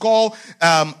which is called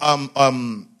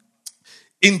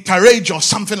interage or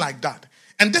something like that.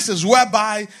 And this is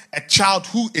whereby a child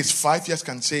who is 5 years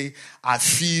can say, I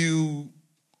feel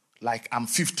like I'm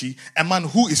 50. A man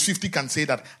who is 50 can say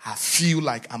that I feel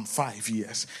like I'm 5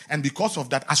 years. And because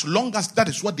of that, as long as that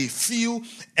is what they feel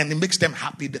and it makes them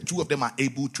happy, the two of them are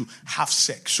able to have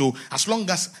sex. So as long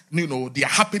as, their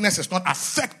happiness is not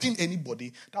affecting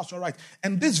anybody, that's all right.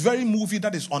 And this very movie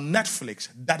that is on Netflix,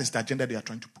 that is the agenda they are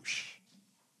trying to push.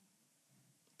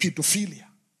 Pedophilia.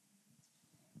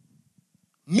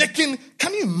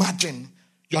 Can you imagine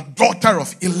your daughter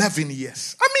of 11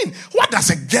 years? I mean, what does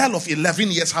a girl of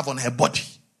 11 years have on her body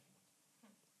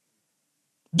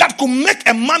that could make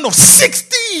a man of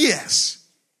 60 years?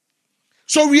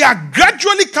 So we are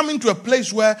gradually coming to a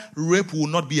place where rape will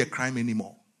not be a crime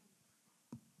anymore.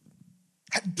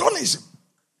 Hedonism.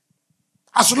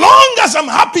 As long as I'm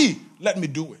happy, let me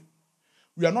do it.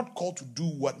 We are not called to do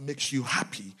what makes you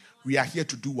happy. We are here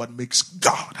to do what makes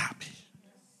God happy.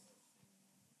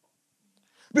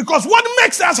 Because what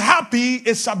makes us happy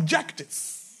is subjective.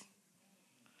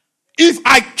 If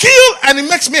I kill and it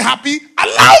makes me happy,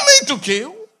 allow me to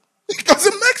kill. Because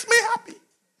it makes me happy.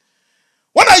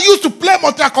 When I used to play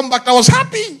Mortal Kombat, I was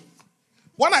happy.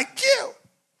 When I kill.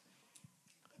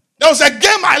 There was a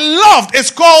game I loved.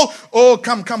 It's called,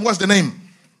 come, what's the name?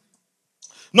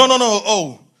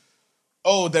 No.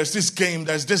 Oh, there's this game.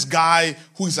 There's this guy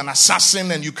who is an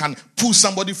assassin and you can pull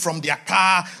somebody from their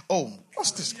car. Oh,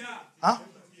 what's this? Huh?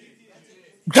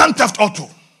 Grand Theft Auto.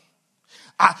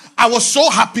 I was so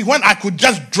happy when I could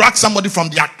just drag somebody from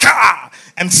their car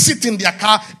and sit in their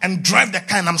car and drive the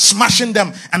car and I'm smashing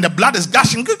them and the blood is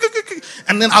gushing.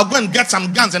 And then I'll go and get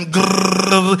some guns and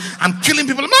I'm killing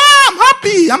people.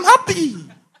 I'm happy.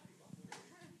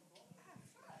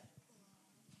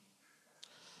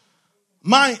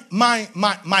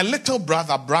 My little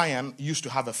brother Brian used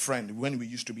to have a friend when we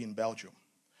used to be in Belgium.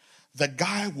 The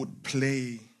guy would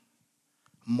play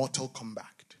Mortal Kombat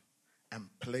and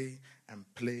play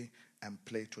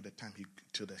to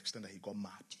the extent that he got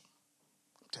mad.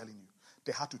 I'm telling you,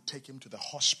 they had to take him to the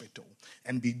hospital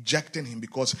and be injecting him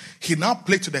because he now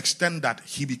played to the extent that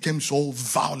he became so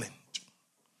violent.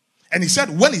 And he said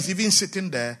when he's even sitting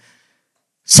there,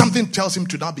 something tells him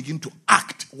to now begin to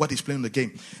act what he's playing in the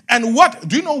game. And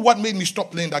do you know what made me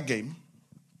stop playing that game?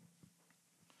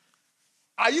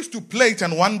 I used to play it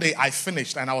and one day I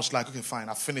finished and I was like, okay, fine,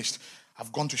 I finished.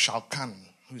 I've gone to Shao Kahn,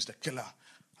 who is the killer.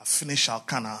 I've finished Shao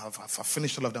Kahn. I've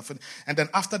finished all of them. And then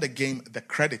after the game, the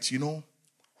credits,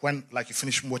 when like you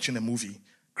finish watching a movie,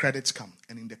 credits come.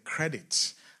 And in the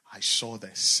credits, I saw the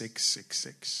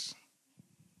 666.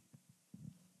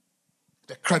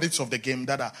 The credits of the game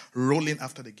that are rolling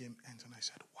after the game ends. And I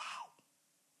said, wow.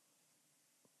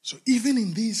 So even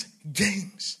in these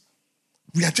games,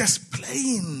 we are just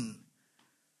playing.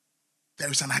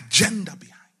 There is an agenda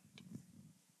behind.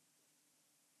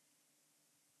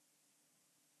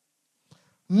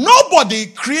 Nobody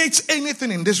creates anything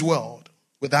in this world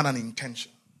without an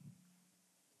intention.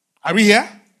 Are we here?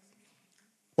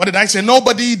 What did I say?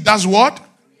 Nobody does what?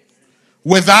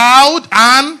 Without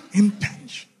an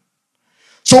intention.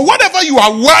 So whatever you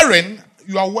are wearing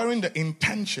the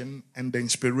intention and the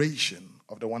inspiration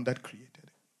of the one that created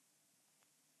it.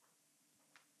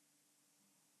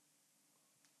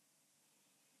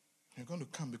 You're going to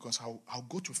come because I'll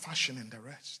go to fashion and the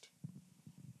rest.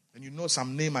 And you know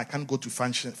some name I can't go to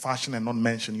fashion and not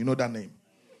mention. You know that name.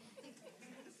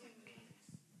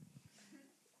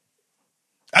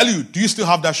 Eliud, do you still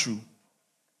have that shoe?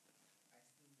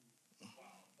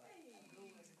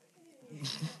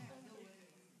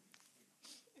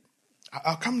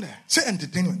 I'll come there. Say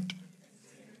entertainment.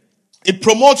 It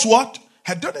promotes what?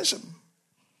 Hedonism.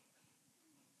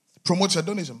 It promotes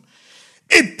hedonism.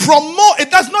 It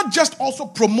does not just also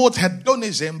promote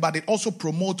hedonism, but it also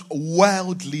promotes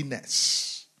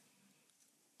worldliness.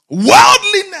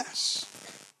 Worldliness.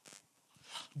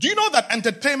 Do you know that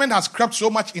entertainment has crept so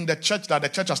much in the church that the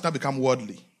church has now become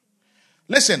worldly?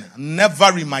 Listen,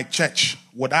 never in my church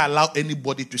would I allow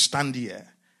anybody to stand here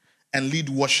and lead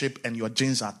worship and your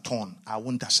jeans are torn. I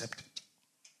won't accept it.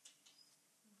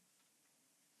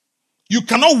 You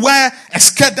cannot wear a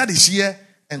skirt that is here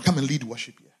and come and lead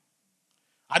worship here.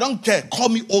 I don't care. Call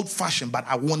me old-fashioned, but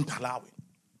I won't allow it.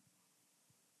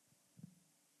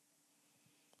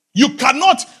 You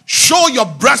cannot show your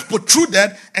breast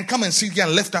protruded and come and sit here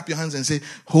and lift up your hands and say,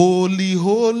 holy,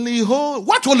 holy, holy.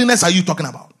 What holiness are you talking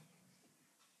about?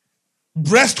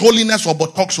 Breast holiness or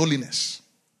buttocks holiness?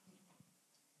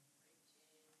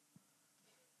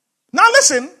 Now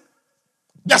listen,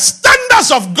 the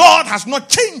standards of God has not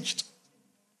changed.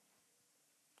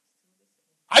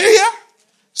 Are you here?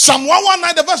 Psalm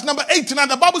 119, the verse number 89,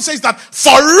 the Bible says that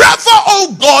forever,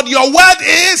 O God, your word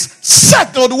is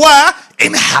settled where?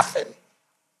 In heaven.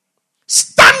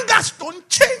 Standards don't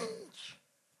change.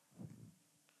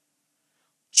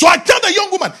 So I tell the young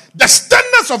woman, the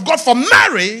standards of God for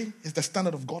Mary is the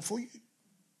standard of God for you.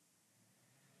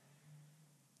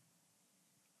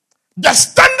 The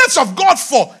standards of God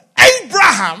for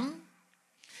Abraham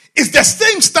is the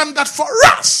same standard for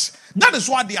us. That is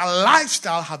why their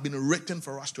lifestyle have been written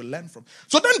for us to learn from.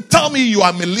 So don't tell me you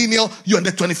are millennial, you're in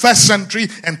the 21st century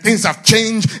and things have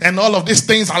changed and all of these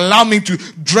things allow me to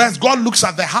dress. God looks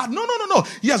at the heart. No.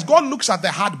 Yes, God looks at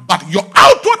the heart, but your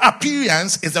outward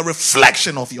appearance is a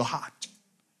reflection of your heart.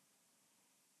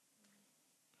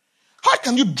 How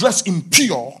can you dress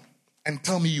impure and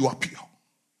tell me you are pure?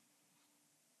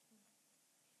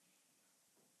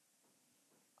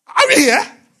 Are we here?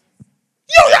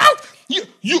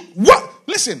 What?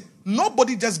 Listen,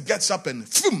 nobody just gets up and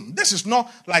boom. This is not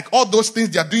like all those things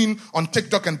they are doing on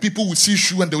TikTok and people will see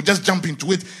shoe and they'll just jump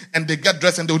into it and they get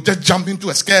dressed and they'll just jump into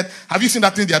a skirt. Have you seen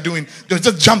that thing they are doing? They'll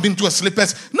just jump into a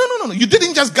slippers. No. You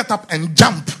didn't just get up and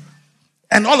jump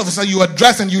and all of a sudden you were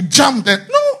dressed and you jumped.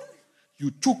 No.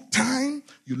 You took time.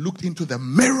 You looked into the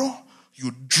mirror.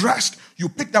 You dressed, you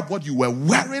picked up what you were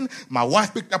wearing. My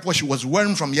wife picked up what she was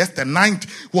wearing from yesterday night,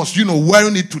 was,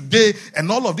 wearing it today,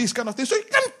 and all of these kind of things. So you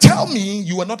can't tell me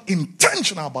you were not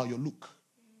intentional about your look.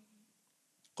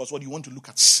 Because what you want to look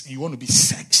at, you want to be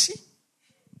sexy.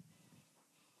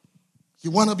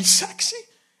 You want to be sexy?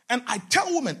 And I tell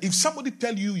women, if somebody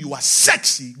tell you you are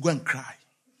sexy, go and cry.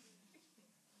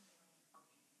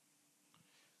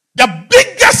 The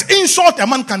biggest insult a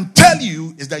man can tell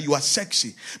you is that you are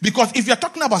sexy. Because if you're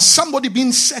talking about somebody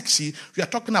being sexy, you're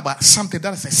talking about something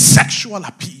that is a sexual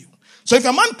appeal. So if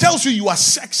a man tells you are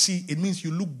sexy, it means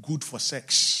you look good for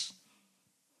sex.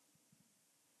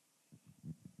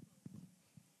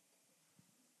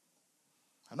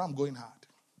 I know I'm going hard.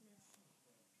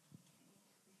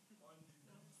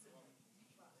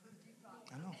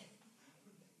 I know.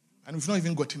 And we've not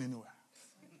even gotten anywhere.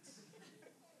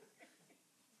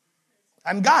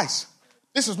 And guys,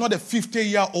 this is not a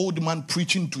 50-year-old man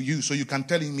preaching to you so you can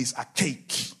tell him he's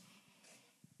archaic.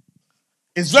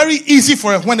 It's very easy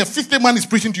for when a 50 man is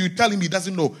preaching to you, tell him he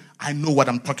doesn't know. I know what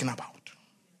I'm talking about.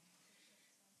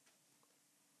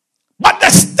 But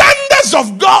the standards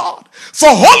of God for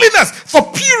holiness, for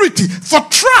purity, for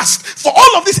trust, for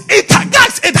all of this, it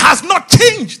has not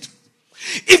changed.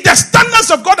 If the standards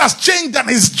of God has changed, then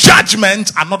his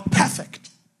judgments are not perfect.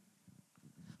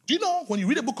 Do you know, when you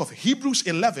read the book of Hebrews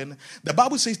 11, the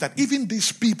Bible says that even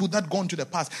these people that gone to the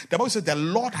past, the Bible says the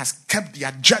Lord has kept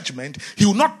their judgment. He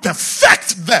will not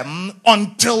perfect them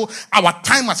until our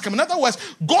time has come. In other words,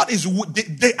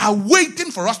 they are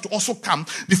waiting for us to also come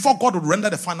before God will render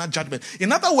the final judgment.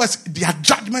 In other words, their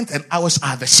judgment and ours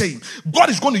are the same. God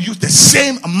is going to use the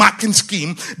same marking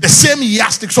scheme, the same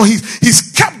yardstick. So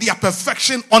he's kept their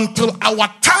perfection until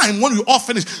our time when we all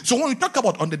finish. So when we talk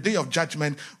about on the day of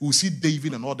judgment, we'll see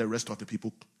David and all the rest of the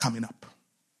people coming up.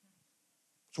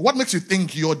 So what makes you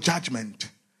think your judgment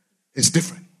is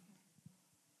different?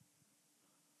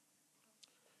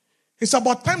 It's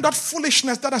about time that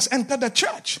foolishness that has entered the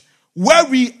church, where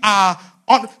we are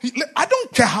on. I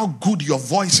don't care how good your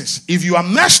voice is. If you are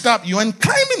messed up, you ain't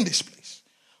climbing this place.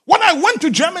 When I went to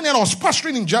Germany and I was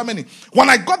pastoring in Germany, when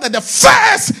I got there, the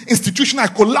first institution I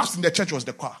collapsed in the church was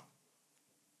the choir.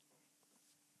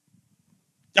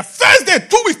 The first day,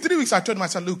 2 weeks, 3 weeks, I told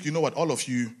myself, look, you know what, all of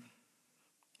you,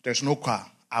 there's no choir.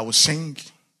 I will sing.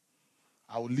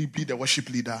 I will be the worship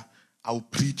leader. I will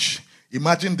preach.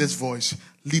 Imagine this voice,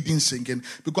 leading singing.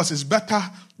 Because it's better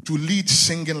to lead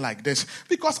singing like this.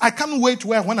 Because I can't wait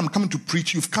where when I'm coming to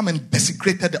preach, you've come and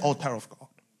desecrated the altar of God.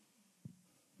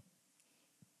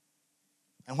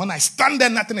 And when I stand there,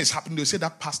 nothing is happening. They'll say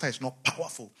that pastor is not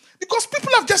powerful. Because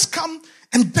people have just come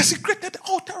and desecrated the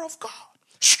altar of God.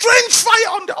 Strange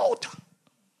fire on the altar.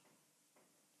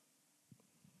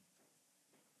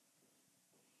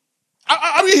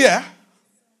 Are we here?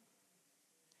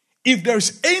 If there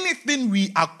is anything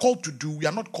we are called to do, we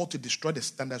are not called to destroy the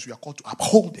standards, we are called to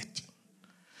uphold it.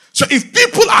 So if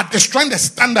people are destroying the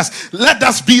standards, let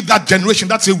us be that generation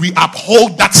that say we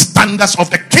uphold that standards of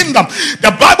the kingdom.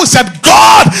 The Bible said,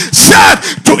 God said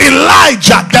to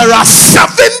Elijah, there are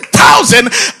 7,000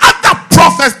 other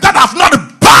prophets that have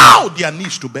not bowed their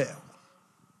knees to Baal.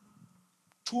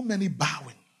 Too many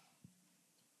bowing.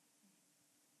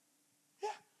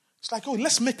 Yeah. It's like, oh,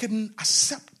 let's make it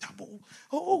acceptable.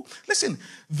 Oh, listen,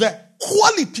 the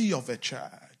quality of a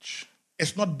church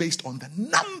is not based on the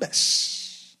numbers.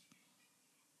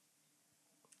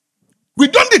 We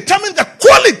don't determine the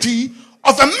quality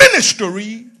of a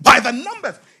ministry by the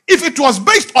numbers. If it was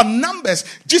based on numbers,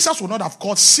 Jesus would not have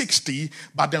called 60,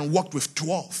 but then worked with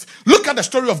 12. Look at the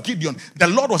story of Gideon. The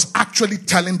Lord was actually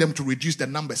telling them to reduce the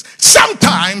numbers.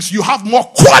 Sometimes you have more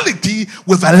quality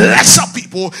with a lesser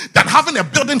people than having a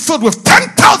building filled with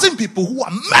 10,000 people who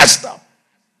are messed up.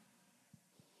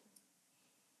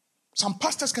 Some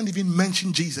pastors can't even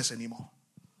mention Jesus anymore.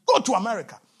 Go to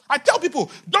America. I tell people,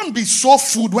 don't be so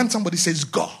fooled when somebody says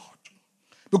God.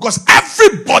 Because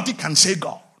everybody can say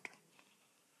God.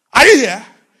 Are you here?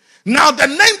 Now, the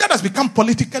name that has become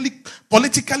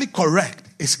politically correct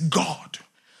is God.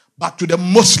 But to the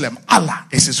Muslim, Allah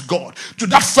is his God. To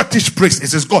that fetish priest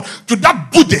is his God. To that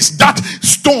Buddhist, that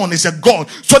stone is a God.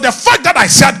 So the fact that I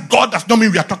said God does not mean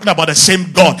we are talking about the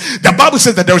same God. The Bible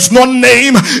says that there is no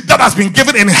name that has been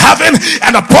given in heaven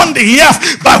and upon the earth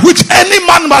by which any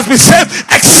man must be saved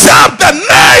except the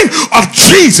name of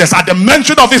Jesus. At the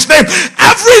mention of his name,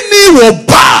 every knee will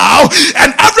bow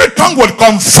and every tongue will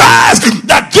confess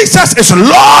that Jesus is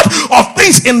Lord of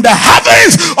things in the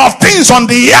heavens, of things on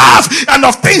the earth, and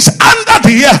of things under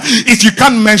the earth. If you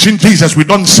can't mention Jesus, we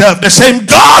don't serve the same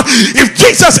God. If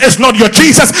Jesus is not your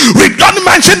Jesus, we don't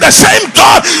mention the same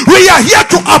God. We are here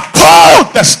to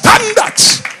uphold the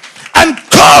standards. And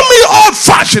call me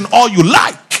old-fashioned all you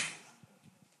like.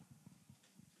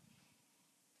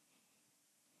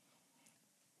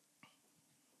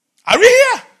 Are we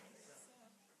here?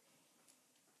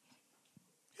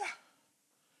 Yeah.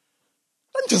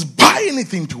 Don't just buy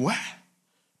anything to wear.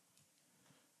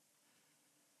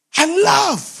 I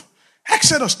love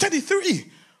Exodus 33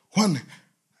 when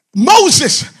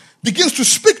Moses begins to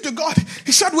speak to God.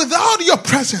 He said, without your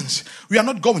presence, we are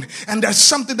not going. And there's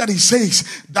something that he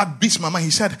says that beats my mind.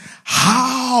 He said,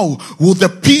 how will the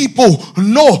people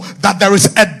know that there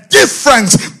is a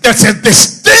difference? There's a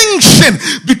distinction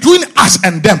between us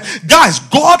and them. Guys,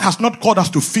 God has not called us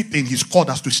to fit in. He's called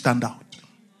us to stand out.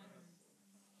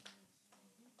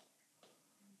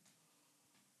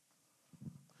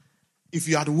 If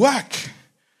you're at work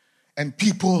and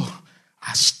people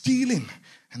are stealing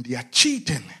and they are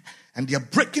cheating and they are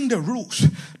breaking the rules,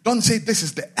 don't say this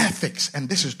is the ethics and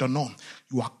this is the norm.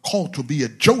 You are called to be a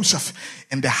Joseph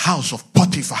in the house of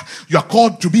Potiphar. You are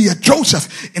called to be a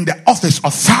Joseph in the office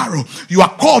of Pharaoh. You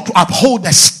are called to uphold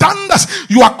the standards.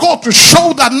 You are called to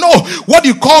show that no, what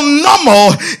you call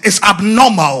normal is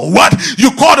abnormal. What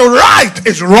you call right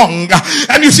is wrong.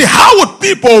 And you see, how would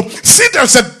people see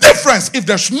there's a difference if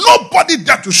there's nobody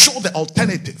there to show the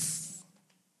alternative?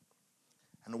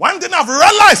 And one thing I've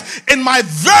realized in my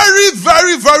very,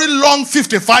 very, very long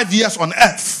 55 years on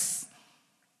earth,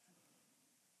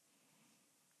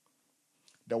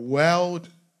 the world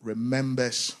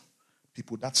remembers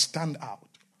people that stand out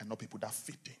and not people that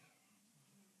fit in.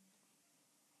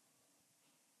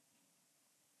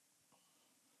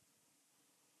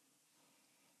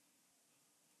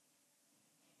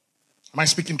 Am I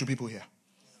speaking to people here?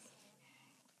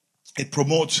 It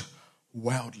promotes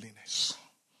worldliness.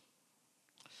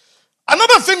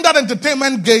 Another thing that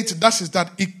entertainment gate does is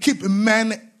that it keeps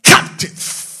men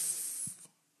captive.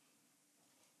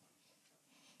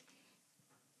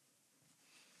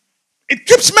 It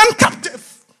keeps men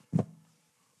captive.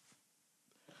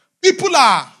 People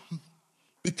are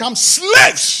become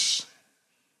slaves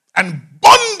and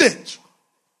bondage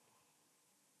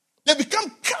They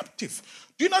become captive.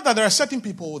 Do you know that there are certain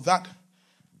people that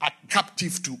are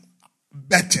captive to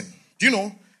betting? Do you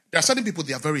know? There are certain people,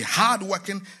 they are very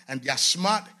hardworking and they are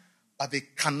smart, but they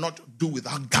cannot do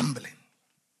without gambling.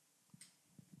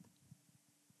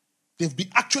 They've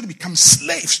actually become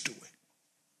slaves to it.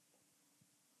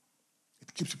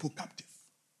 It keeps people captive.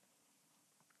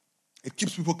 It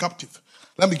keeps people captive.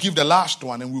 Let me give the last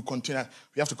one and we'll continue.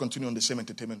 We have to continue on the same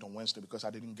entertainment on Wednesday because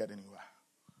I didn't get anywhere.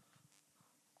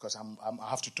 Because I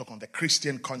have to talk on the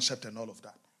Christian concept and all of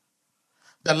that.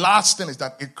 The last thing is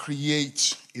that it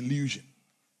creates illusion.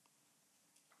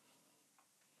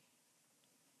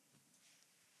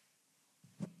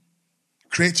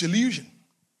 Creates illusion.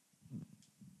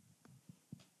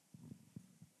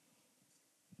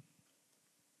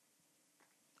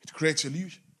 It creates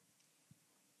illusion.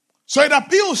 So it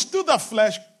appeals to the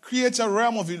flesh, creates a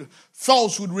realm of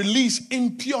falsehood, release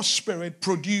impure spirit,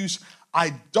 produce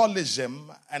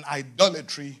idolism and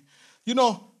idolatry. You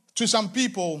know, to some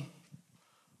people,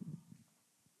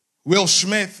 Will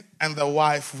Smith and the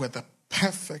wife were the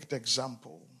perfect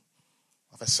example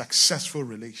of a successful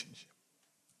relationship.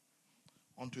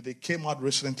 Until they came out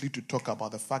recently to talk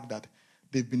about the fact that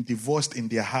they've been divorced in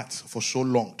their hearts for so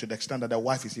long, to the extent that their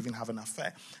wife is even having an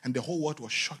affair. And the whole world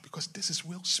was shocked because this is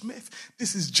Will Smith.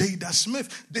 This is Jada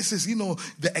Smith. This is,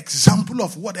 the example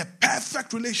of what a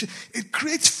perfect relationship. It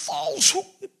creates falsehood.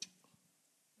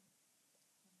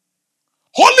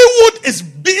 Hollywood is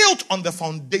built on the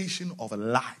foundation of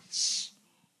lies.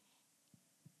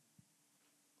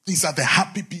 These are the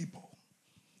happy people.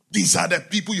 These are the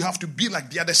people you have to be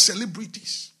like. They are the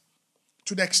celebrities.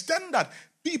 To the extent that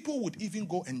people would even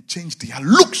go and change their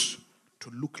looks to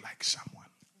look like someone.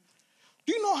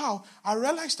 Do you know how? I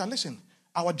realized that, listen,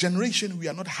 our generation, we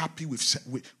are not happy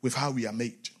with how we are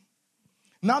made.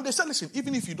 Now they say, listen,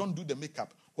 even if you don't do the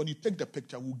makeup, when you take the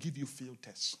picture, we'll give you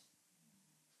filters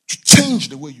to change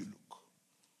the way you look.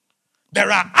 There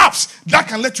are apps that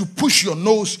can let you push your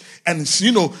nose and,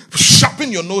 sharpen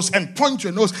your nose and point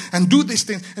your nose and do these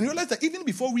things. And you realize that even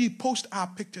before we post our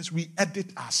pictures, we edit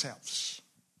ourselves.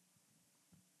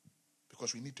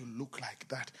 Because we need to look like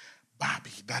that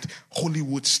Barbie, that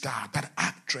Hollywood star, that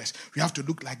actress. We have to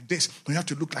look like this. We have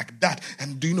to look like that.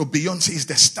 And Beyonce is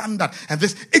the standard. And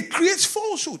this, it creates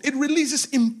falsehood. It releases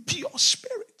impure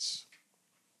spirits.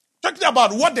 Talking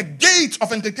about what the gate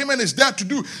of entertainment is there to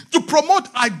do, to promote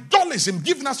idolism,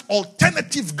 giving us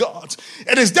alternative gods.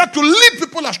 It is there to lead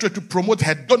people astray, to promote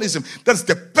hedonism. That's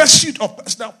the pursuit of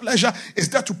personal pleasure. It's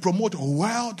there to promote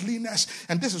worldliness.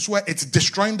 And this is where it's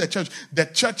destroying the church. The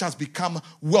church has become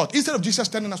world. Instead of Jesus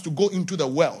telling us to go into the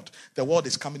world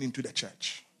is coming into the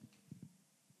church.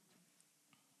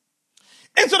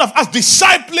 Instead of us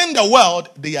discipling the world,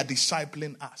 they are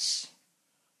discipling us.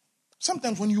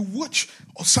 Sometimes when you watch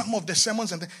some of the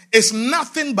sermons, it's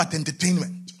nothing but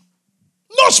entertainment.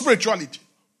 No spirituality.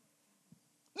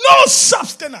 No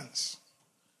substance.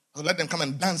 I'll let them come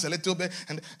and dance a little bit.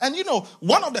 And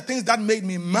one of the things that made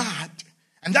me mad,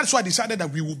 and that's why I decided that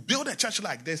we will build a church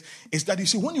like this, is that, you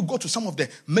see, when you go to some of the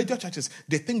major churches,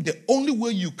 they think the only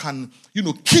way you can,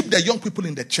 keep the young people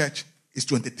in the church is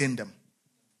to entertain them.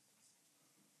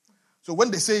 So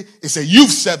when they say it's a youth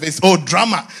service or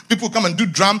drama, people come and do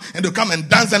drum and they'll come and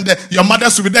dance and your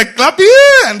mothers will be there clapping.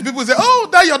 And people say, oh,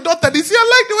 that your daughter this year,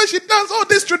 I like the way she dances. Oh,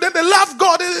 this children, they love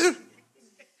God.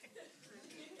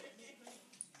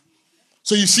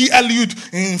 So you see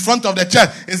Eliud in front of the church.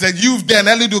 It's a youth there and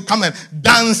Eliud will come and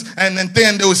dance and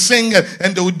then they will sing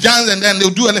and they will dance and then they'll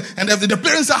do it. And the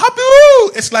parents are happy.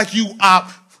 Ooh! It's like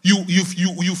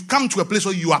you've come to a place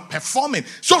where you are performing.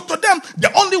 So to them,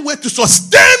 the only way to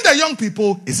sustain the young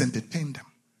people is entertain them.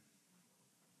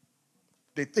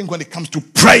 They think when it comes to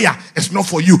prayer, it's not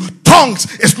for you. Tongues,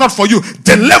 it's not for you.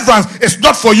 Deliverance, it's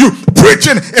not for you.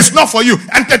 Preaching, it's not for you.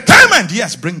 Entertainment,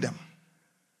 yes, bring them.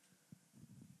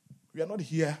 We are not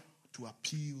here to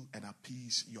appeal and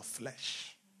appease your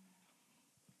flesh.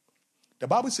 The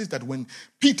Bible says that when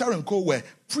Peter and co were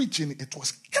preaching, it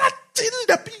was cutting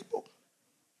the people.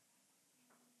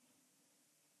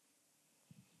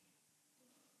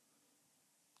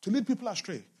 To lead people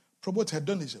astray, promote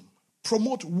hedonism,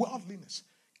 promote worldliness,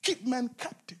 keep men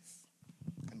captive,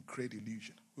 and create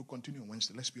illusion. We'll continue on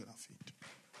Wednesday. Let's be on our feet.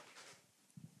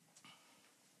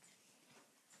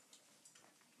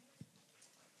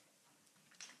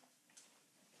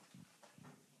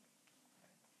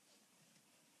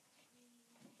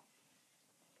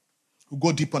 We'll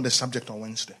go deep on the subject on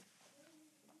Wednesday.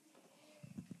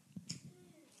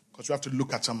 Because we have to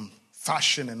look at some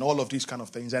fashion and all of these kind of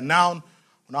things. And now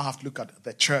have to look at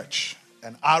the church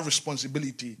and our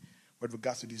responsibility with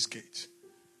regards to these gates.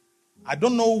 I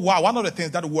don't know why. One of the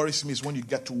things that worries me is when you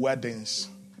get to weddings,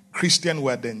 Christian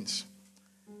weddings,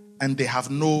 and they have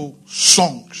no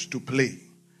songs to play,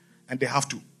 and they have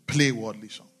to play worldly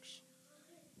songs.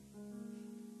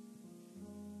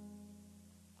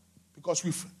 Because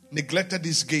we've neglected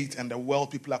this gate and the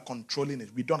world, people are controlling it.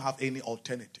 We don't have any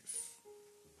alternative.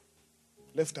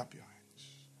 Lift up your hands.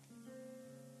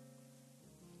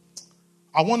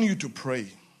 I want you to pray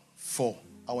for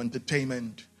our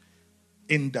entertainment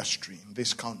industry in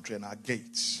this country and our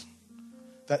gates.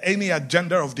 That any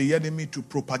agenda of the enemy to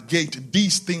propagate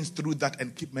these things through that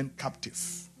and keep men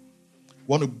captive,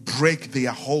 want to break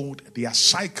their hold, their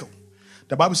cycle.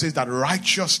 The Bible says that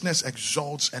righteousness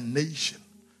exalts a nation,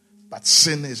 but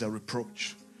sin is a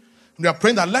reproach. We are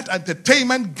praying that let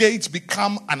entertainment gates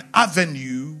become an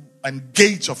avenue and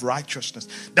gates of righteousness.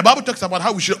 The Bible talks about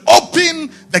how we should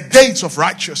open the gates of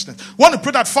righteousness. We want to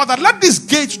pray that, Father, let these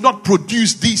gates not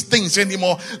produce these things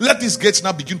anymore. Let these gates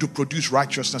now begin to produce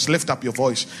righteousness. Lift up your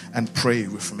voice and pray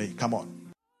with me. Come on.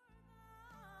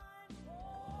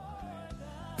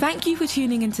 Thank you for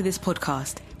tuning into this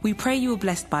podcast. We pray you were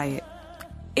blessed by it.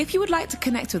 If you would like to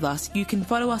connect with us, you can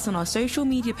follow us on our social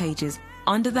media pages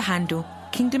under the handle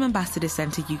Kingdom Ambassador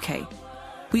Centre UK.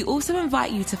 We also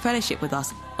invite you to fellowship with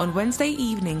us on Wednesday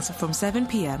evenings from 7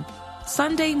 p.m,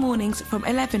 Sunday mornings from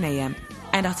 11 a.m,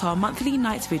 and at our monthly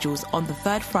night vigils on the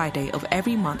third Friday of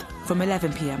every month from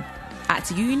 11 p.m. at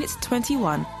Unit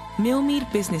 21,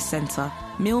 Millmead Business Centre,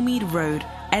 Millmead Road,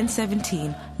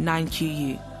 N17,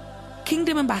 9QU.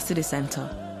 Kingdom Ambassador Centre,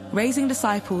 raising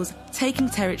disciples, taking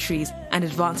territories, and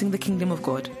advancing the kingdom of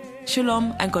God.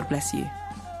 Shalom and God bless you.